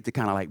 I get to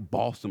kind of like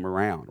boss him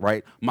around,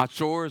 right? My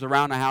chores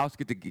around the house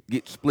get to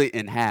get split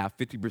in half,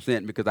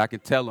 50%, because I can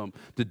tell him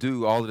to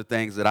do all of the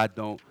things that I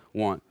don't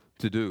want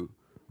to do.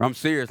 I'm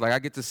serious. Like, I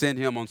get to send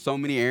him on so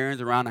many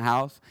errands around the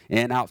house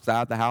and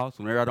outside the house.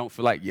 Whenever I don't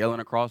feel like yelling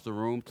across the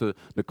room to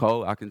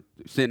Nicole, I can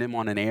send him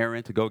on an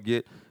errand to go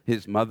get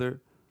his mother.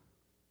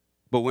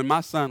 But when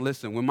my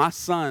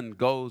son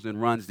goes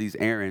and runs these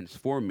errands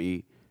for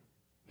me,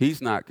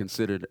 he's not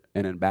considered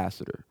an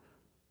ambassador.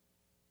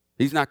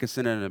 He's not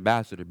considered an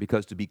ambassador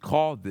because to be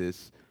called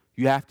this,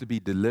 you have to be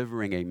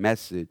delivering a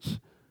message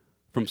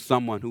from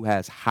someone who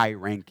has high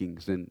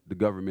rankings in the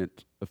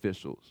government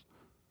officials,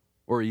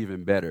 or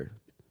even better.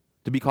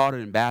 To be called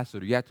an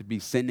ambassador, you have to be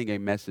sending a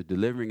message,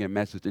 delivering a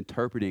message,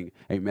 interpreting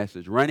a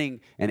message, running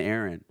an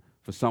errand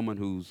for someone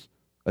who's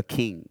a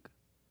king.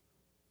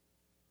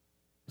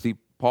 See,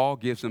 Paul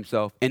gives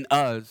himself and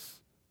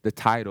us the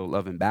title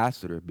of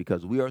ambassador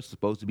because we are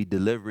supposed to be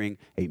delivering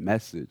a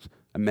message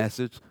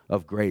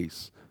of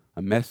grace,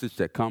 a message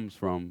that comes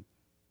from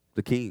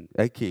the king,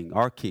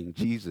 our king,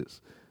 Jesus.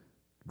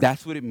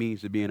 That's what it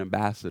means to be an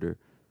ambassador.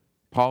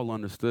 Paul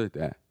understood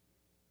that.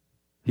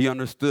 He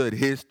understood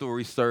his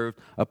story served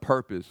a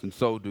purpose, and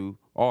so do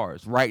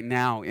ours. Right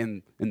now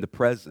in the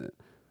present.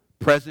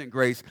 Present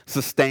grace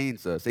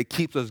sustains us. It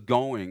keeps us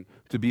going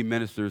to be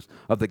ministers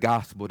of the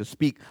gospel, to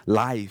speak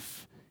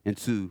life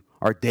into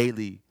our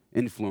daily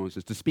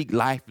influences, to speak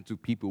life into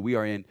people we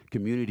are in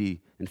community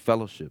and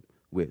fellowship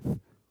with.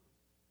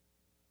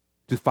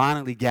 To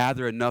finally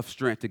gather enough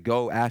strength to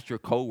go ask your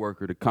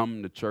coworker to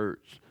come to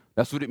church.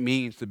 That's what it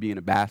means to be an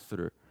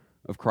ambassador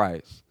of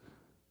Christ.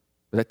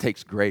 But that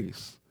takes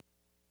grace.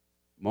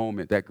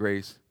 That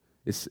grace,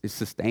 it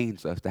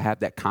sustains us to have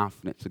that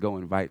confidence to go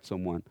invite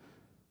someone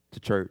to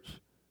church.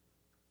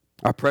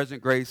 Our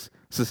present grace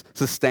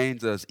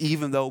sustains us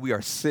even though we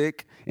are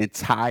sick and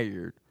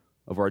tired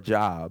of our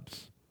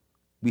jobs.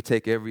 We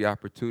take every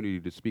opportunity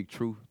to speak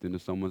truth into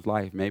someone's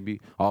life. Maybe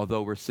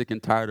although we're sick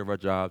and tired of our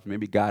jobs,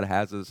 maybe God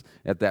has us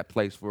at that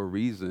place for a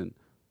reason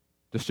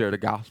to share the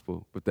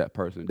gospel with that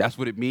person. That's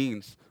what it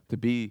means to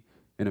be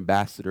an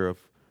ambassador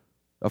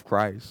of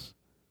Christ.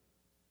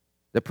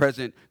 The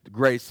present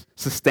grace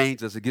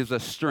sustains us. It gives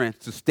us strength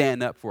to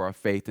stand up for our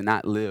faith and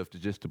not live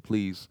just to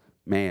please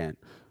man.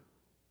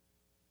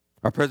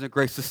 Our present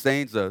grace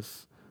sustains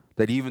us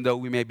that even though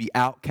we may be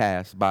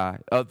outcast by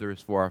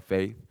others for our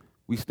faith,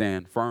 we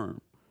stand firm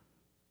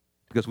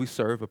because we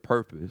serve a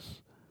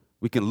purpose.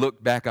 We can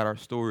look back at our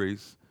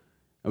stories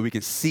and we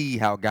can see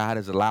how God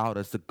has allowed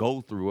us to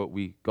go through what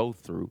we go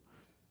through.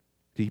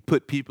 He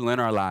put people in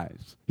our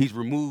lives. He's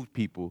removed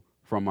people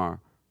from our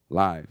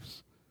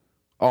lives.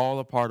 All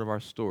a part of our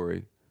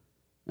story.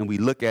 And we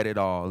look at it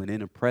all, and in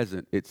the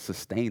present, it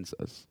sustains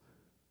us.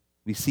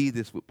 We see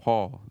this with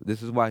Paul.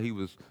 This is why there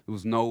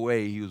was no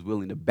way he was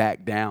willing to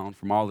back down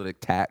from all of the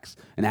attacks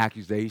and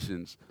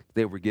accusations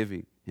they were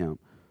giving him.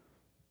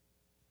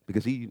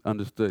 Because he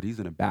understood he's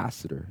an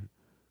ambassador.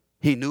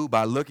 He knew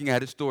by looking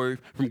at his story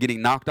from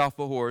getting knocked off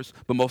a horse,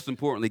 but most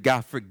importantly,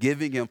 God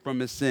forgiving him from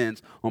his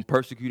sins on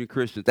persecuting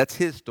Christians. That's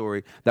his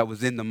story that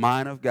was in the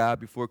mind of God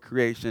before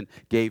creation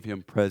gave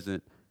him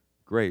present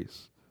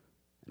grace.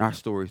 And our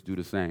stories do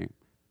the same.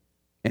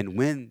 And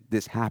when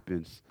this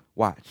happens,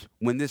 watch.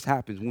 When this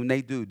happens, when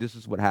they do, this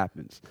is what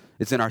happens.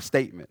 It's in our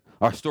statement.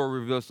 Our story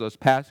reveals to us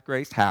past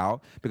grace. How?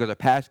 Because our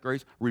past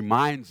grace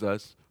reminds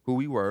us who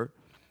we were.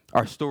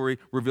 Our story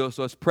reveals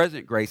to us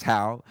present grace.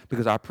 How?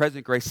 Because our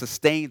present grace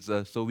sustains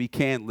us so we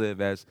can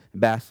live as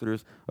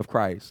ambassadors of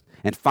Christ.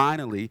 And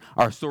finally,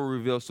 our story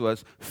reveals to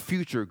us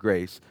future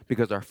grace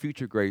because our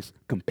future grace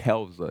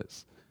compels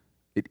us.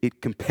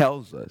 It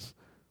compels us.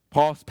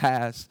 Paul's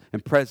past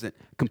and present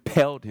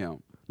compelled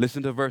him.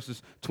 Listen to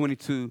verses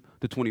 22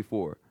 to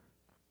 24.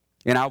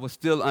 And I was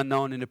still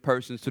unknown in the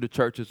persons to the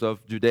churches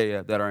of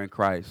Judea that are in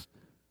Christ.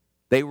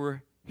 They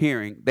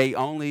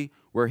only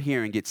were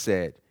hearing it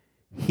said,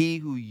 he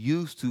who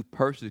used to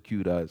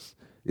persecute us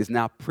is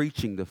now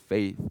preaching the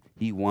faith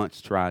he once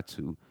tried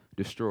to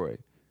destroy.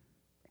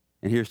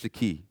 And here's the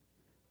key.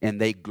 And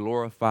they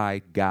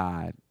glorified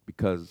God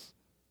because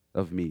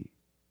of me.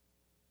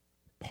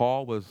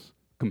 Paul was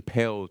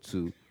compelled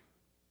to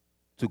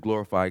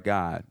glorify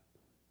God.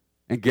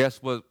 And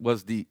guess what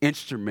was the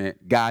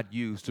instrument God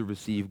used to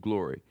receive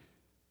glory?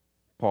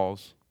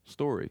 Paul's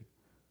story.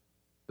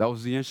 That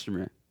was the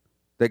instrument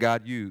that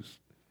God used.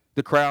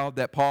 The crowd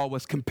that Paul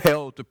was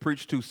compelled to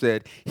preach to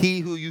said,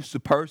 he who used to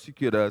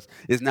persecute us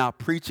is now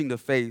preaching the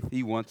faith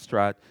he once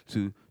tried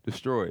to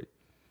destroy.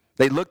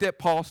 They looked at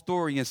Paul's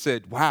story and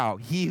said, wow,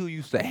 he who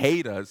used to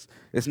hate us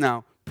is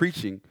now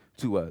preaching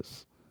to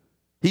us.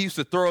 He used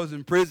to throw us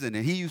in prison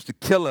and he used to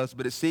kill us,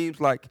 but it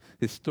seems like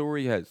his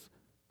story has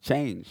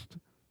changed.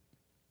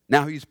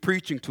 Now he's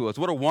preaching to us.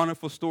 What a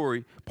wonderful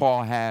story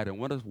Paul had, and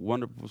what a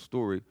wonderful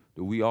story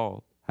that we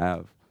all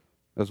have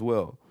as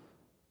well.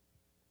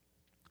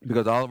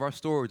 Because all of our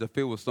stories are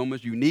filled with so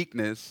much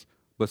uniqueness,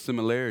 but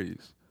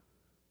similarities.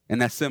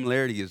 And that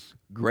similarity is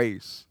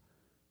grace.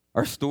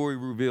 Our story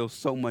reveals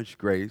so much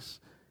grace,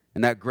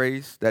 and that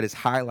grace that is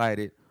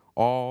highlighted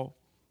all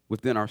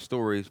within our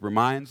stories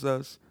reminds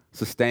us,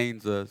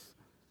 sustains us,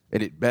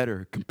 and it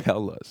better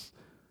compel us.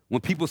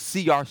 When people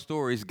see our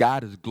stories,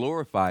 God is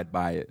glorified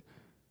by it.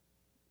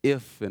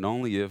 If and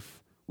only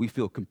if we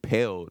feel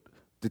compelled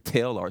to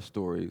tell our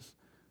stories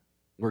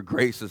where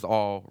grace is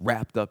all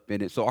wrapped up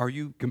in it. So are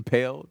you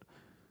compelled?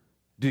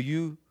 Do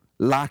you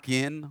lock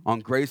in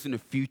on grace in the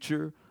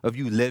future of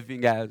you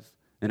living as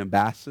an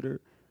ambassador?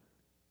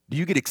 Do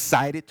you get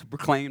excited to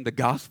proclaim the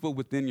gospel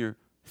within your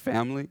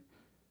family?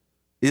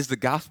 Is the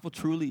gospel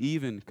truly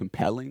even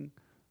compelling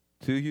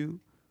to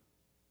you?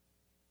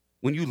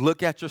 When you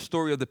look at your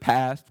story of the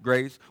past,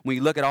 grace, when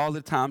you look at all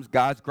the times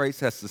God's grace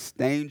has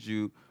sustained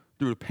you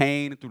through the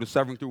pain, through the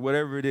suffering, through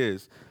whatever it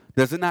is,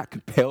 does it not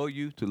compel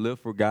you to live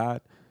for God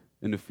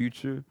in the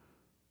future?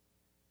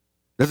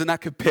 Does it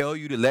not compel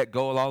you to let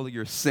go of all of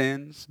your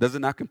sins? Does it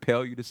not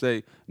compel you to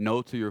say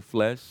no to your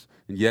flesh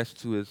and yes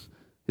to his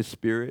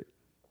spirit?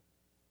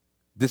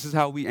 This is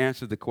how we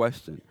answer the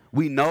question.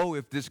 We know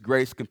if this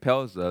grace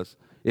compels us,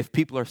 if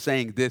people are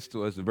saying this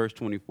to us in verse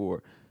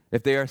 24,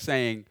 if they are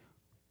saying,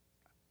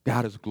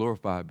 God is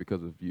glorified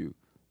because of you.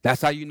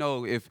 That's how you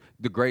know if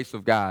the grace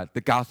of God,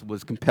 the gospel,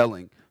 is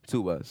compelling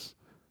to us.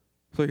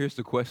 So here's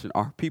the question.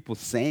 Are people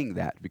saying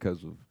that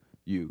because of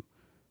you?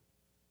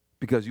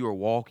 Because you are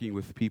walking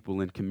with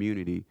people in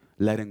community,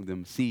 letting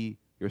them see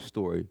your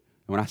story.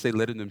 And when I say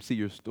letting them see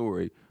your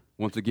story,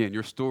 once again,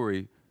 your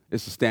story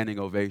is a standing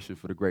ovation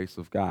for the grace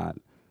of God.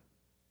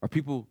 Are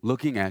people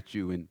looking at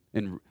you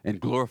and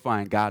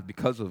glorifying God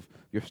because of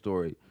your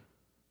story?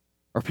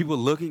 Are people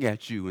looking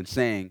at you and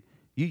saying,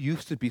 you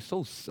used to be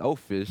so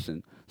selfish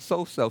and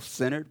so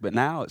self-centered, but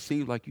now it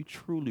seems like you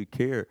truly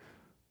care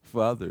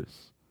for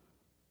others?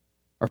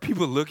 Are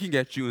people looking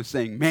at you and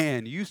saying,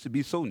 man, you used to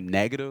be so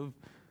negative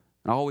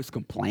and always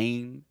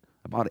complain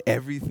about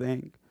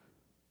everything,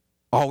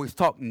 always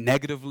talk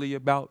negatively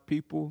about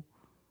people,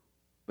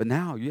 but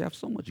now you have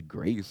so much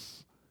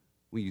grace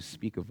when you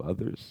speak of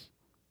others?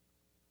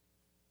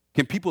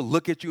 Can people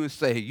look at you and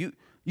say, you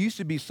used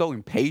to be so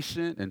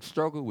impatient and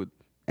struggle with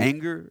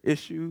anger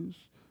issues,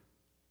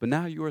 but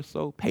now you are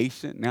so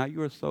patient, now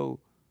you are so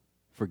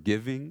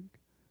forgiving?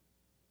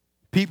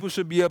 People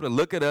should be able to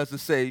look at us and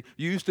say,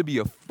 you used to be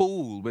a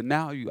fool, but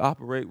now you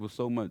operate with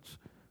so much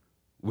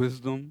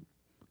wisdom.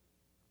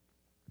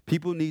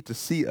 People need to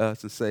see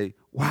us and say,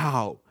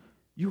 wow,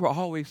 you were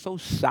always so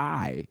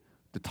shy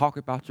to talk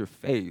about your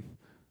faith,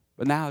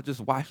 but now I just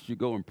watched you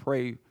go and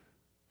pray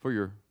for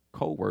your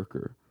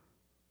coworker.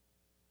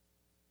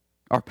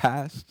 Our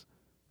past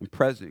and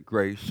present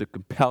grace should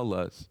compel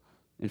us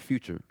in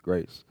future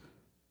grace.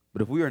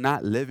 But if we are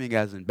not living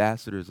as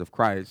ambassadors of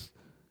Christ,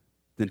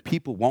 then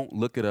people won't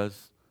look at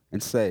us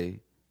and say,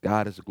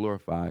 God is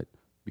glorified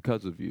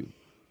because of you.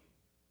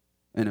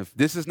 And if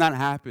this is not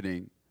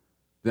happening,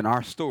 then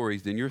our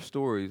stories, then your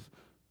stories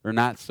are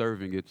not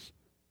serving its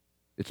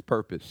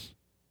purpose.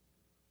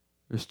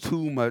 There's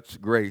too much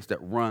grace that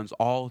runs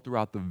all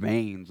throughout the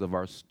veins of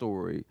our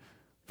story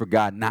for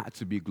God not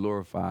to be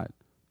glorified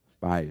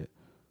by it.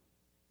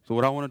 So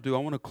what I want to do, I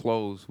want to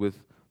close with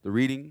the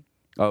reading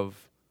of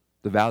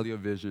the Valley of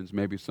Visions.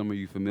 Maybe some of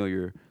you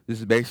familiar. This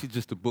is basically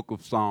just a book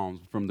of Psalms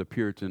from the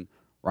Puritan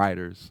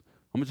writers.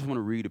 I'm just want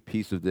to read a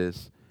piece of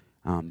this.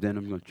 Then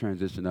I'm going to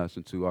transition us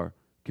into our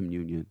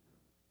communion.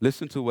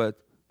 Listen to what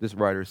this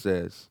writer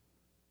says.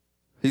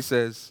 He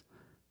says,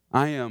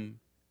 and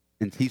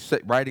he's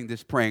writing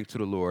this praying to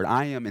the Lord,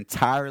 I am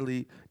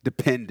entirely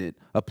dependent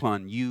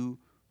upon you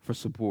for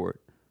support,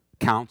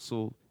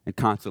 counsel, and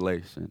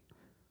consolation.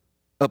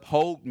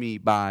 Uphold me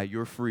by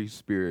your free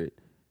spirit,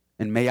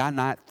 and may I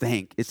not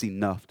think it's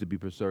enough to be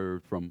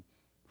preserved from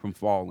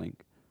falling.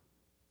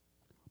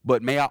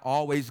 But may I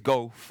always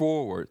go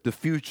forward, the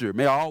future.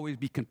 May I always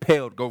be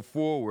compelled, go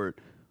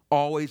forward,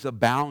 always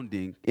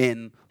abounding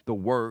in the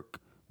work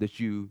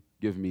that you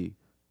give me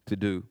to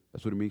do.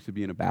 That's what it means to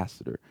be an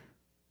ambassador.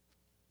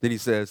 Then he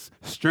says,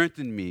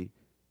 strengthen me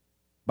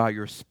by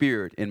your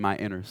spirit in my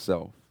inner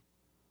self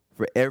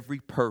for every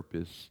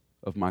purpose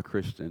of my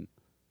Christian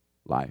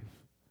life.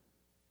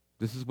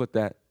 This is what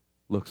that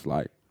looks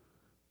like.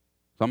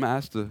 So I'm going to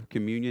ask the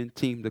communion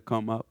team to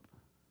come up.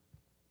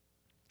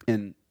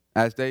 And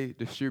as they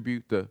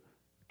distribute the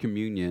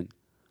communion,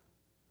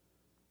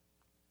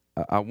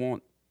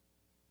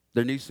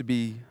 there needs to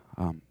be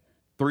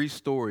 3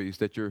 stories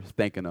that you're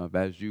thinking of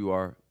as you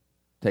are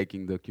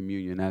taking the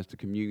communion, as the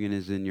communion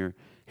is in your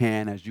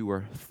hand, as you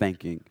are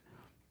thinking.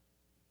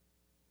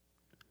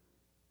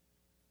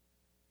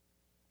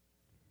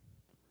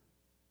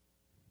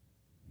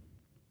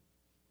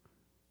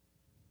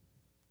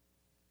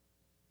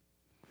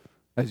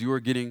 As you are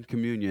getting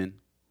communion,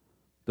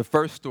 the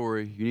first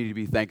story you need to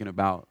be thinking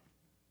about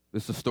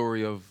is the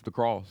story of the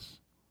cross.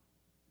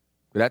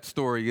 That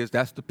story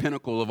that's the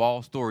pinnacle of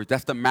all stories.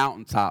 That's the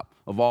mountaintop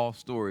of all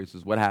stories,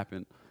 is what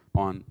happened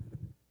on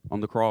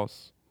the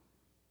cross.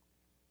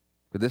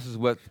 But this is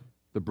what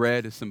the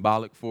bread is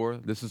symbolic for.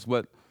 This is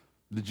what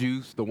the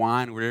juice, the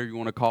wine, whatever you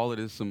want to call it,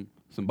 is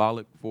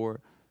symbolic for.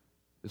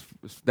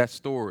 It's that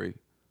story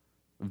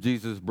of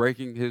Jesus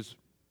breaking his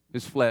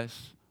flesh,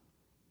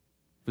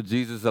 for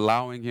Jesus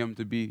allowing him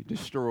to be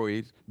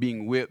destroyed,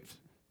 being whipped,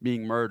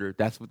 being murdered.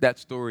 That's what that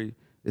story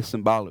is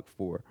symbolic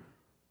for.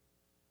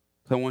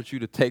 So I want you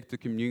to take the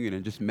communion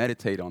and just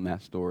meditate on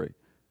that story.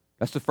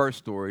 That's the first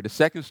story. The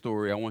second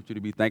story I want you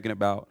to be thinking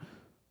about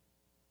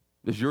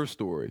is your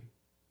story.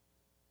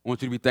 I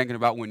want you to be thinking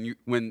about when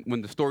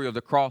the story of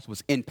the cross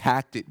was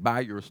impacted by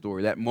your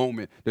story, that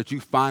moment that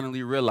you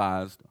finally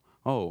realized,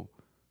 oh,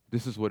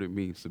 this is what it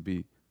means to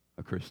be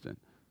a Christian.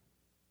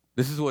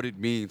 This is what it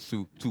means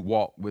to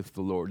walk with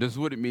the Lord. This is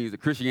what it means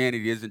that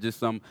Christianity isn't just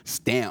some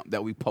stamp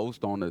that we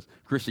post on us.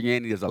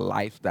 Christianity is a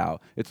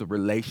lifestyle. It's a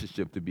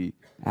relationship to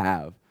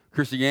have.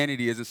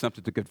 Christianity isn't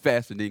something to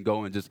confess and then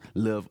go and just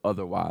live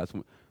otherwise.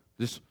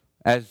 Just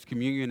as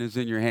communion is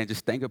in your hand,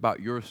 just think about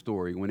your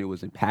story when it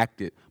was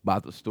impacted by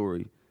the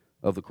story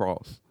of the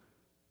cross.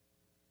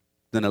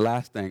 Then the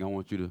last thing I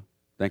want you to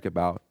think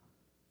about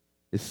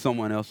is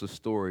someone else's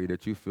story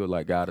that you feel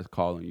like God is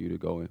calling you to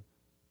go in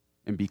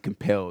and be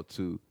compelled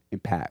to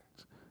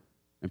impact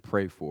and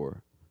pray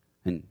for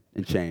and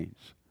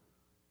change.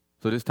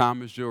 So this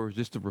time is yours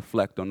just to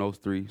reflect on those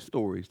 3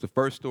 stories. The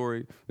first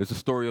story is the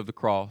story of the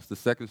cross. The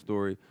second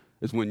story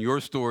is when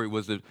your story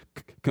was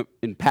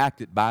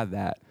impacted by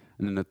that.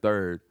 And then the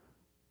third,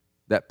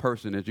 that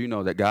person that you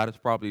know that God is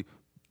probably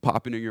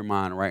popping in your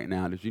mind right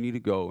now that you need to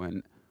go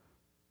and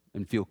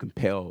feel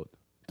compelled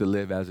to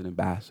live as an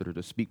ambassador,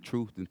 to speak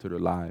truth into their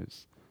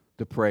lives,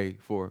 to pray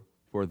for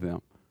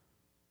them.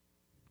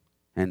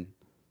 And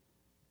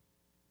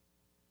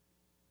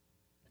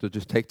so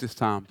just take this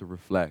time to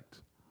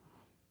reflect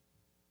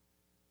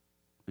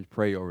and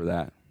pray over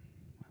that.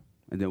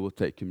 And then we'll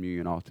take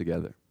communion all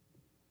together.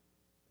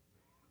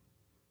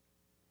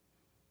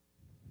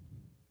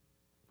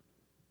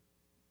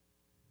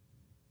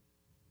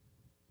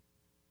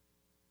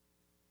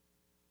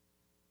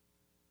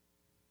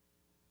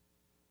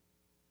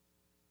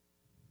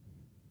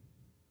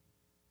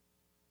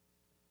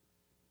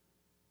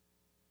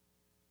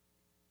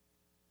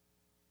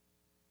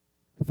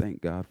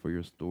 Thank God for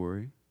your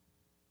story.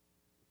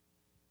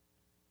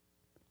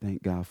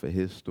 Thank God for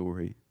his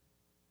story.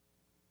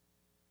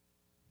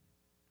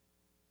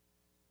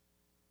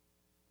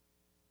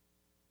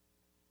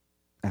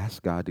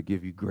 Ask God to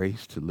give you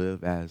grace to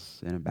live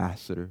as an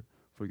ambassador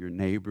for your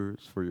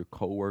neighbors, for your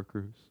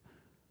coworkers,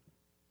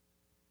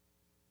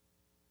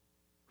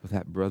 for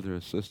that brother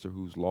or sister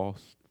who's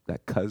lost,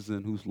 that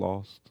cousin who's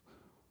lost.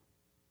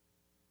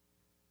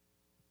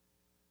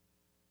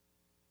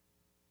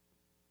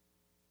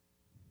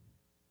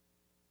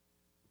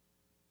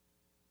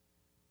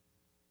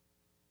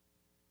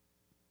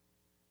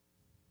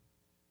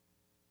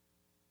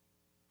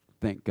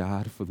 Thank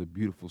God for the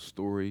beautiful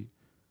story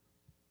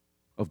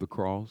of the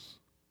cross.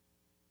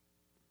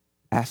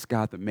 Ask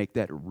God to make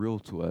that real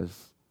to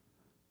us.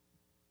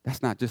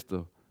 That's not just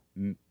a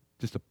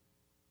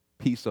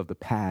piece of the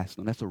past.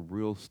 No, that's a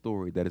real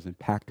story that has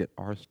impacted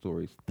our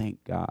stories.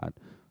 Thank God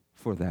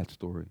for that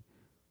story.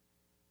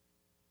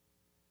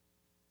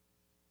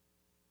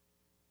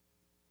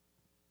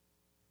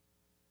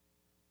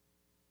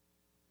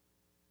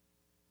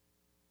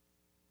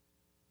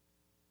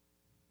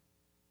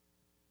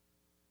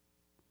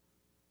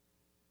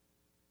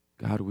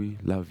 God, we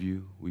love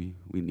you, we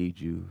need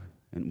you,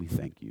 and we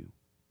thank you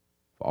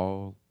for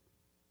all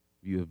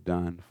you have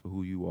done, for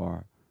who you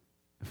are,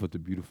 and for the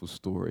beautiful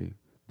story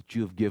that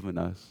you have given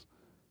us,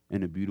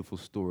 and a beautiful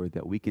story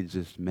that we can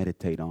just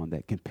meditate on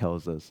that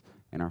compels us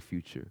in our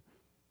future.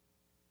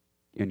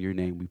 In your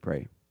name we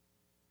pray.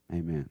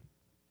 Amen.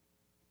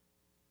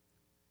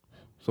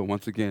 So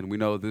once again, we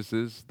know this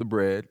is the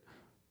bread.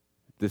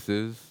 This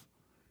is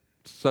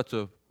such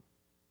a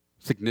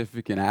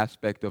significant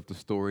aspect of the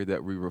story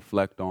that we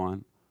reflect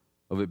on,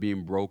 of it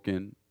being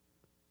broken.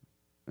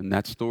 And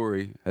that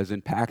story has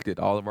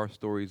impacted all of our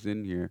stories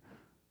in here.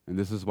 And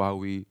this is why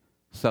we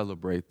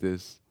celebrate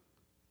this.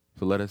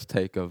 So let us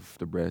take of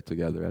the bread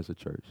together as a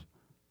church.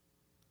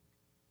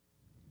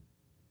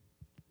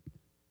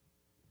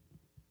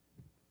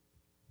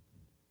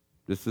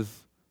 This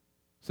is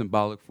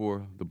symbolic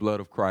for the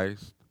blood of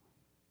Christ.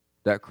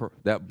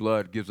 That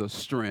blood gives us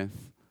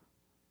strength.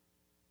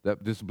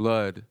 That this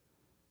blood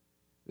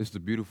is the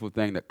beautiful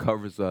thing that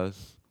covers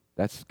us.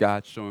 That's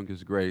God showing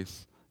his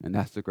grace, and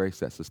that's the grace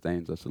that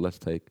sustains us. So let's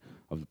take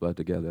of the blood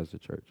together as a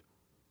church.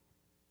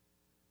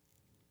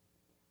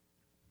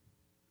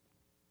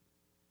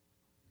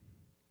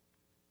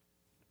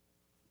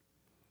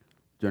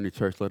 Journey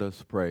Church, let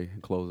us pray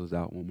and close us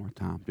out one more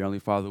time. Dear Heavenly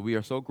Father, we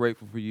are so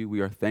grateful for you.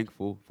 We are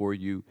thankful for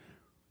you.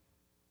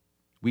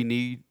 We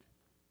need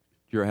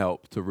your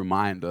help to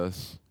remind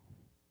us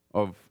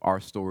of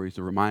our stories,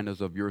 to remind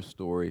us of your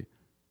story.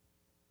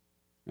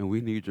 And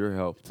we need your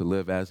help to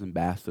live as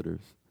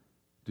ambassadors,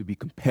 to be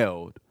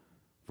compelled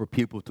for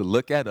people to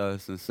look at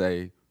us and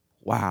say,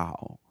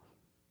 wow,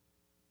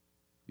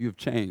 you have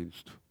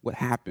changed. What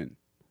happened?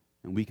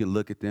 And we can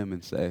look at them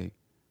and say,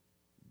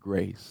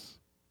 grace.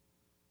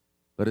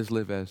 Let us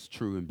live as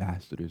true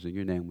ambassadors. In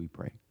your name we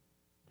pray.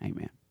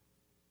 Amen.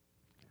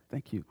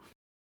 Thank you.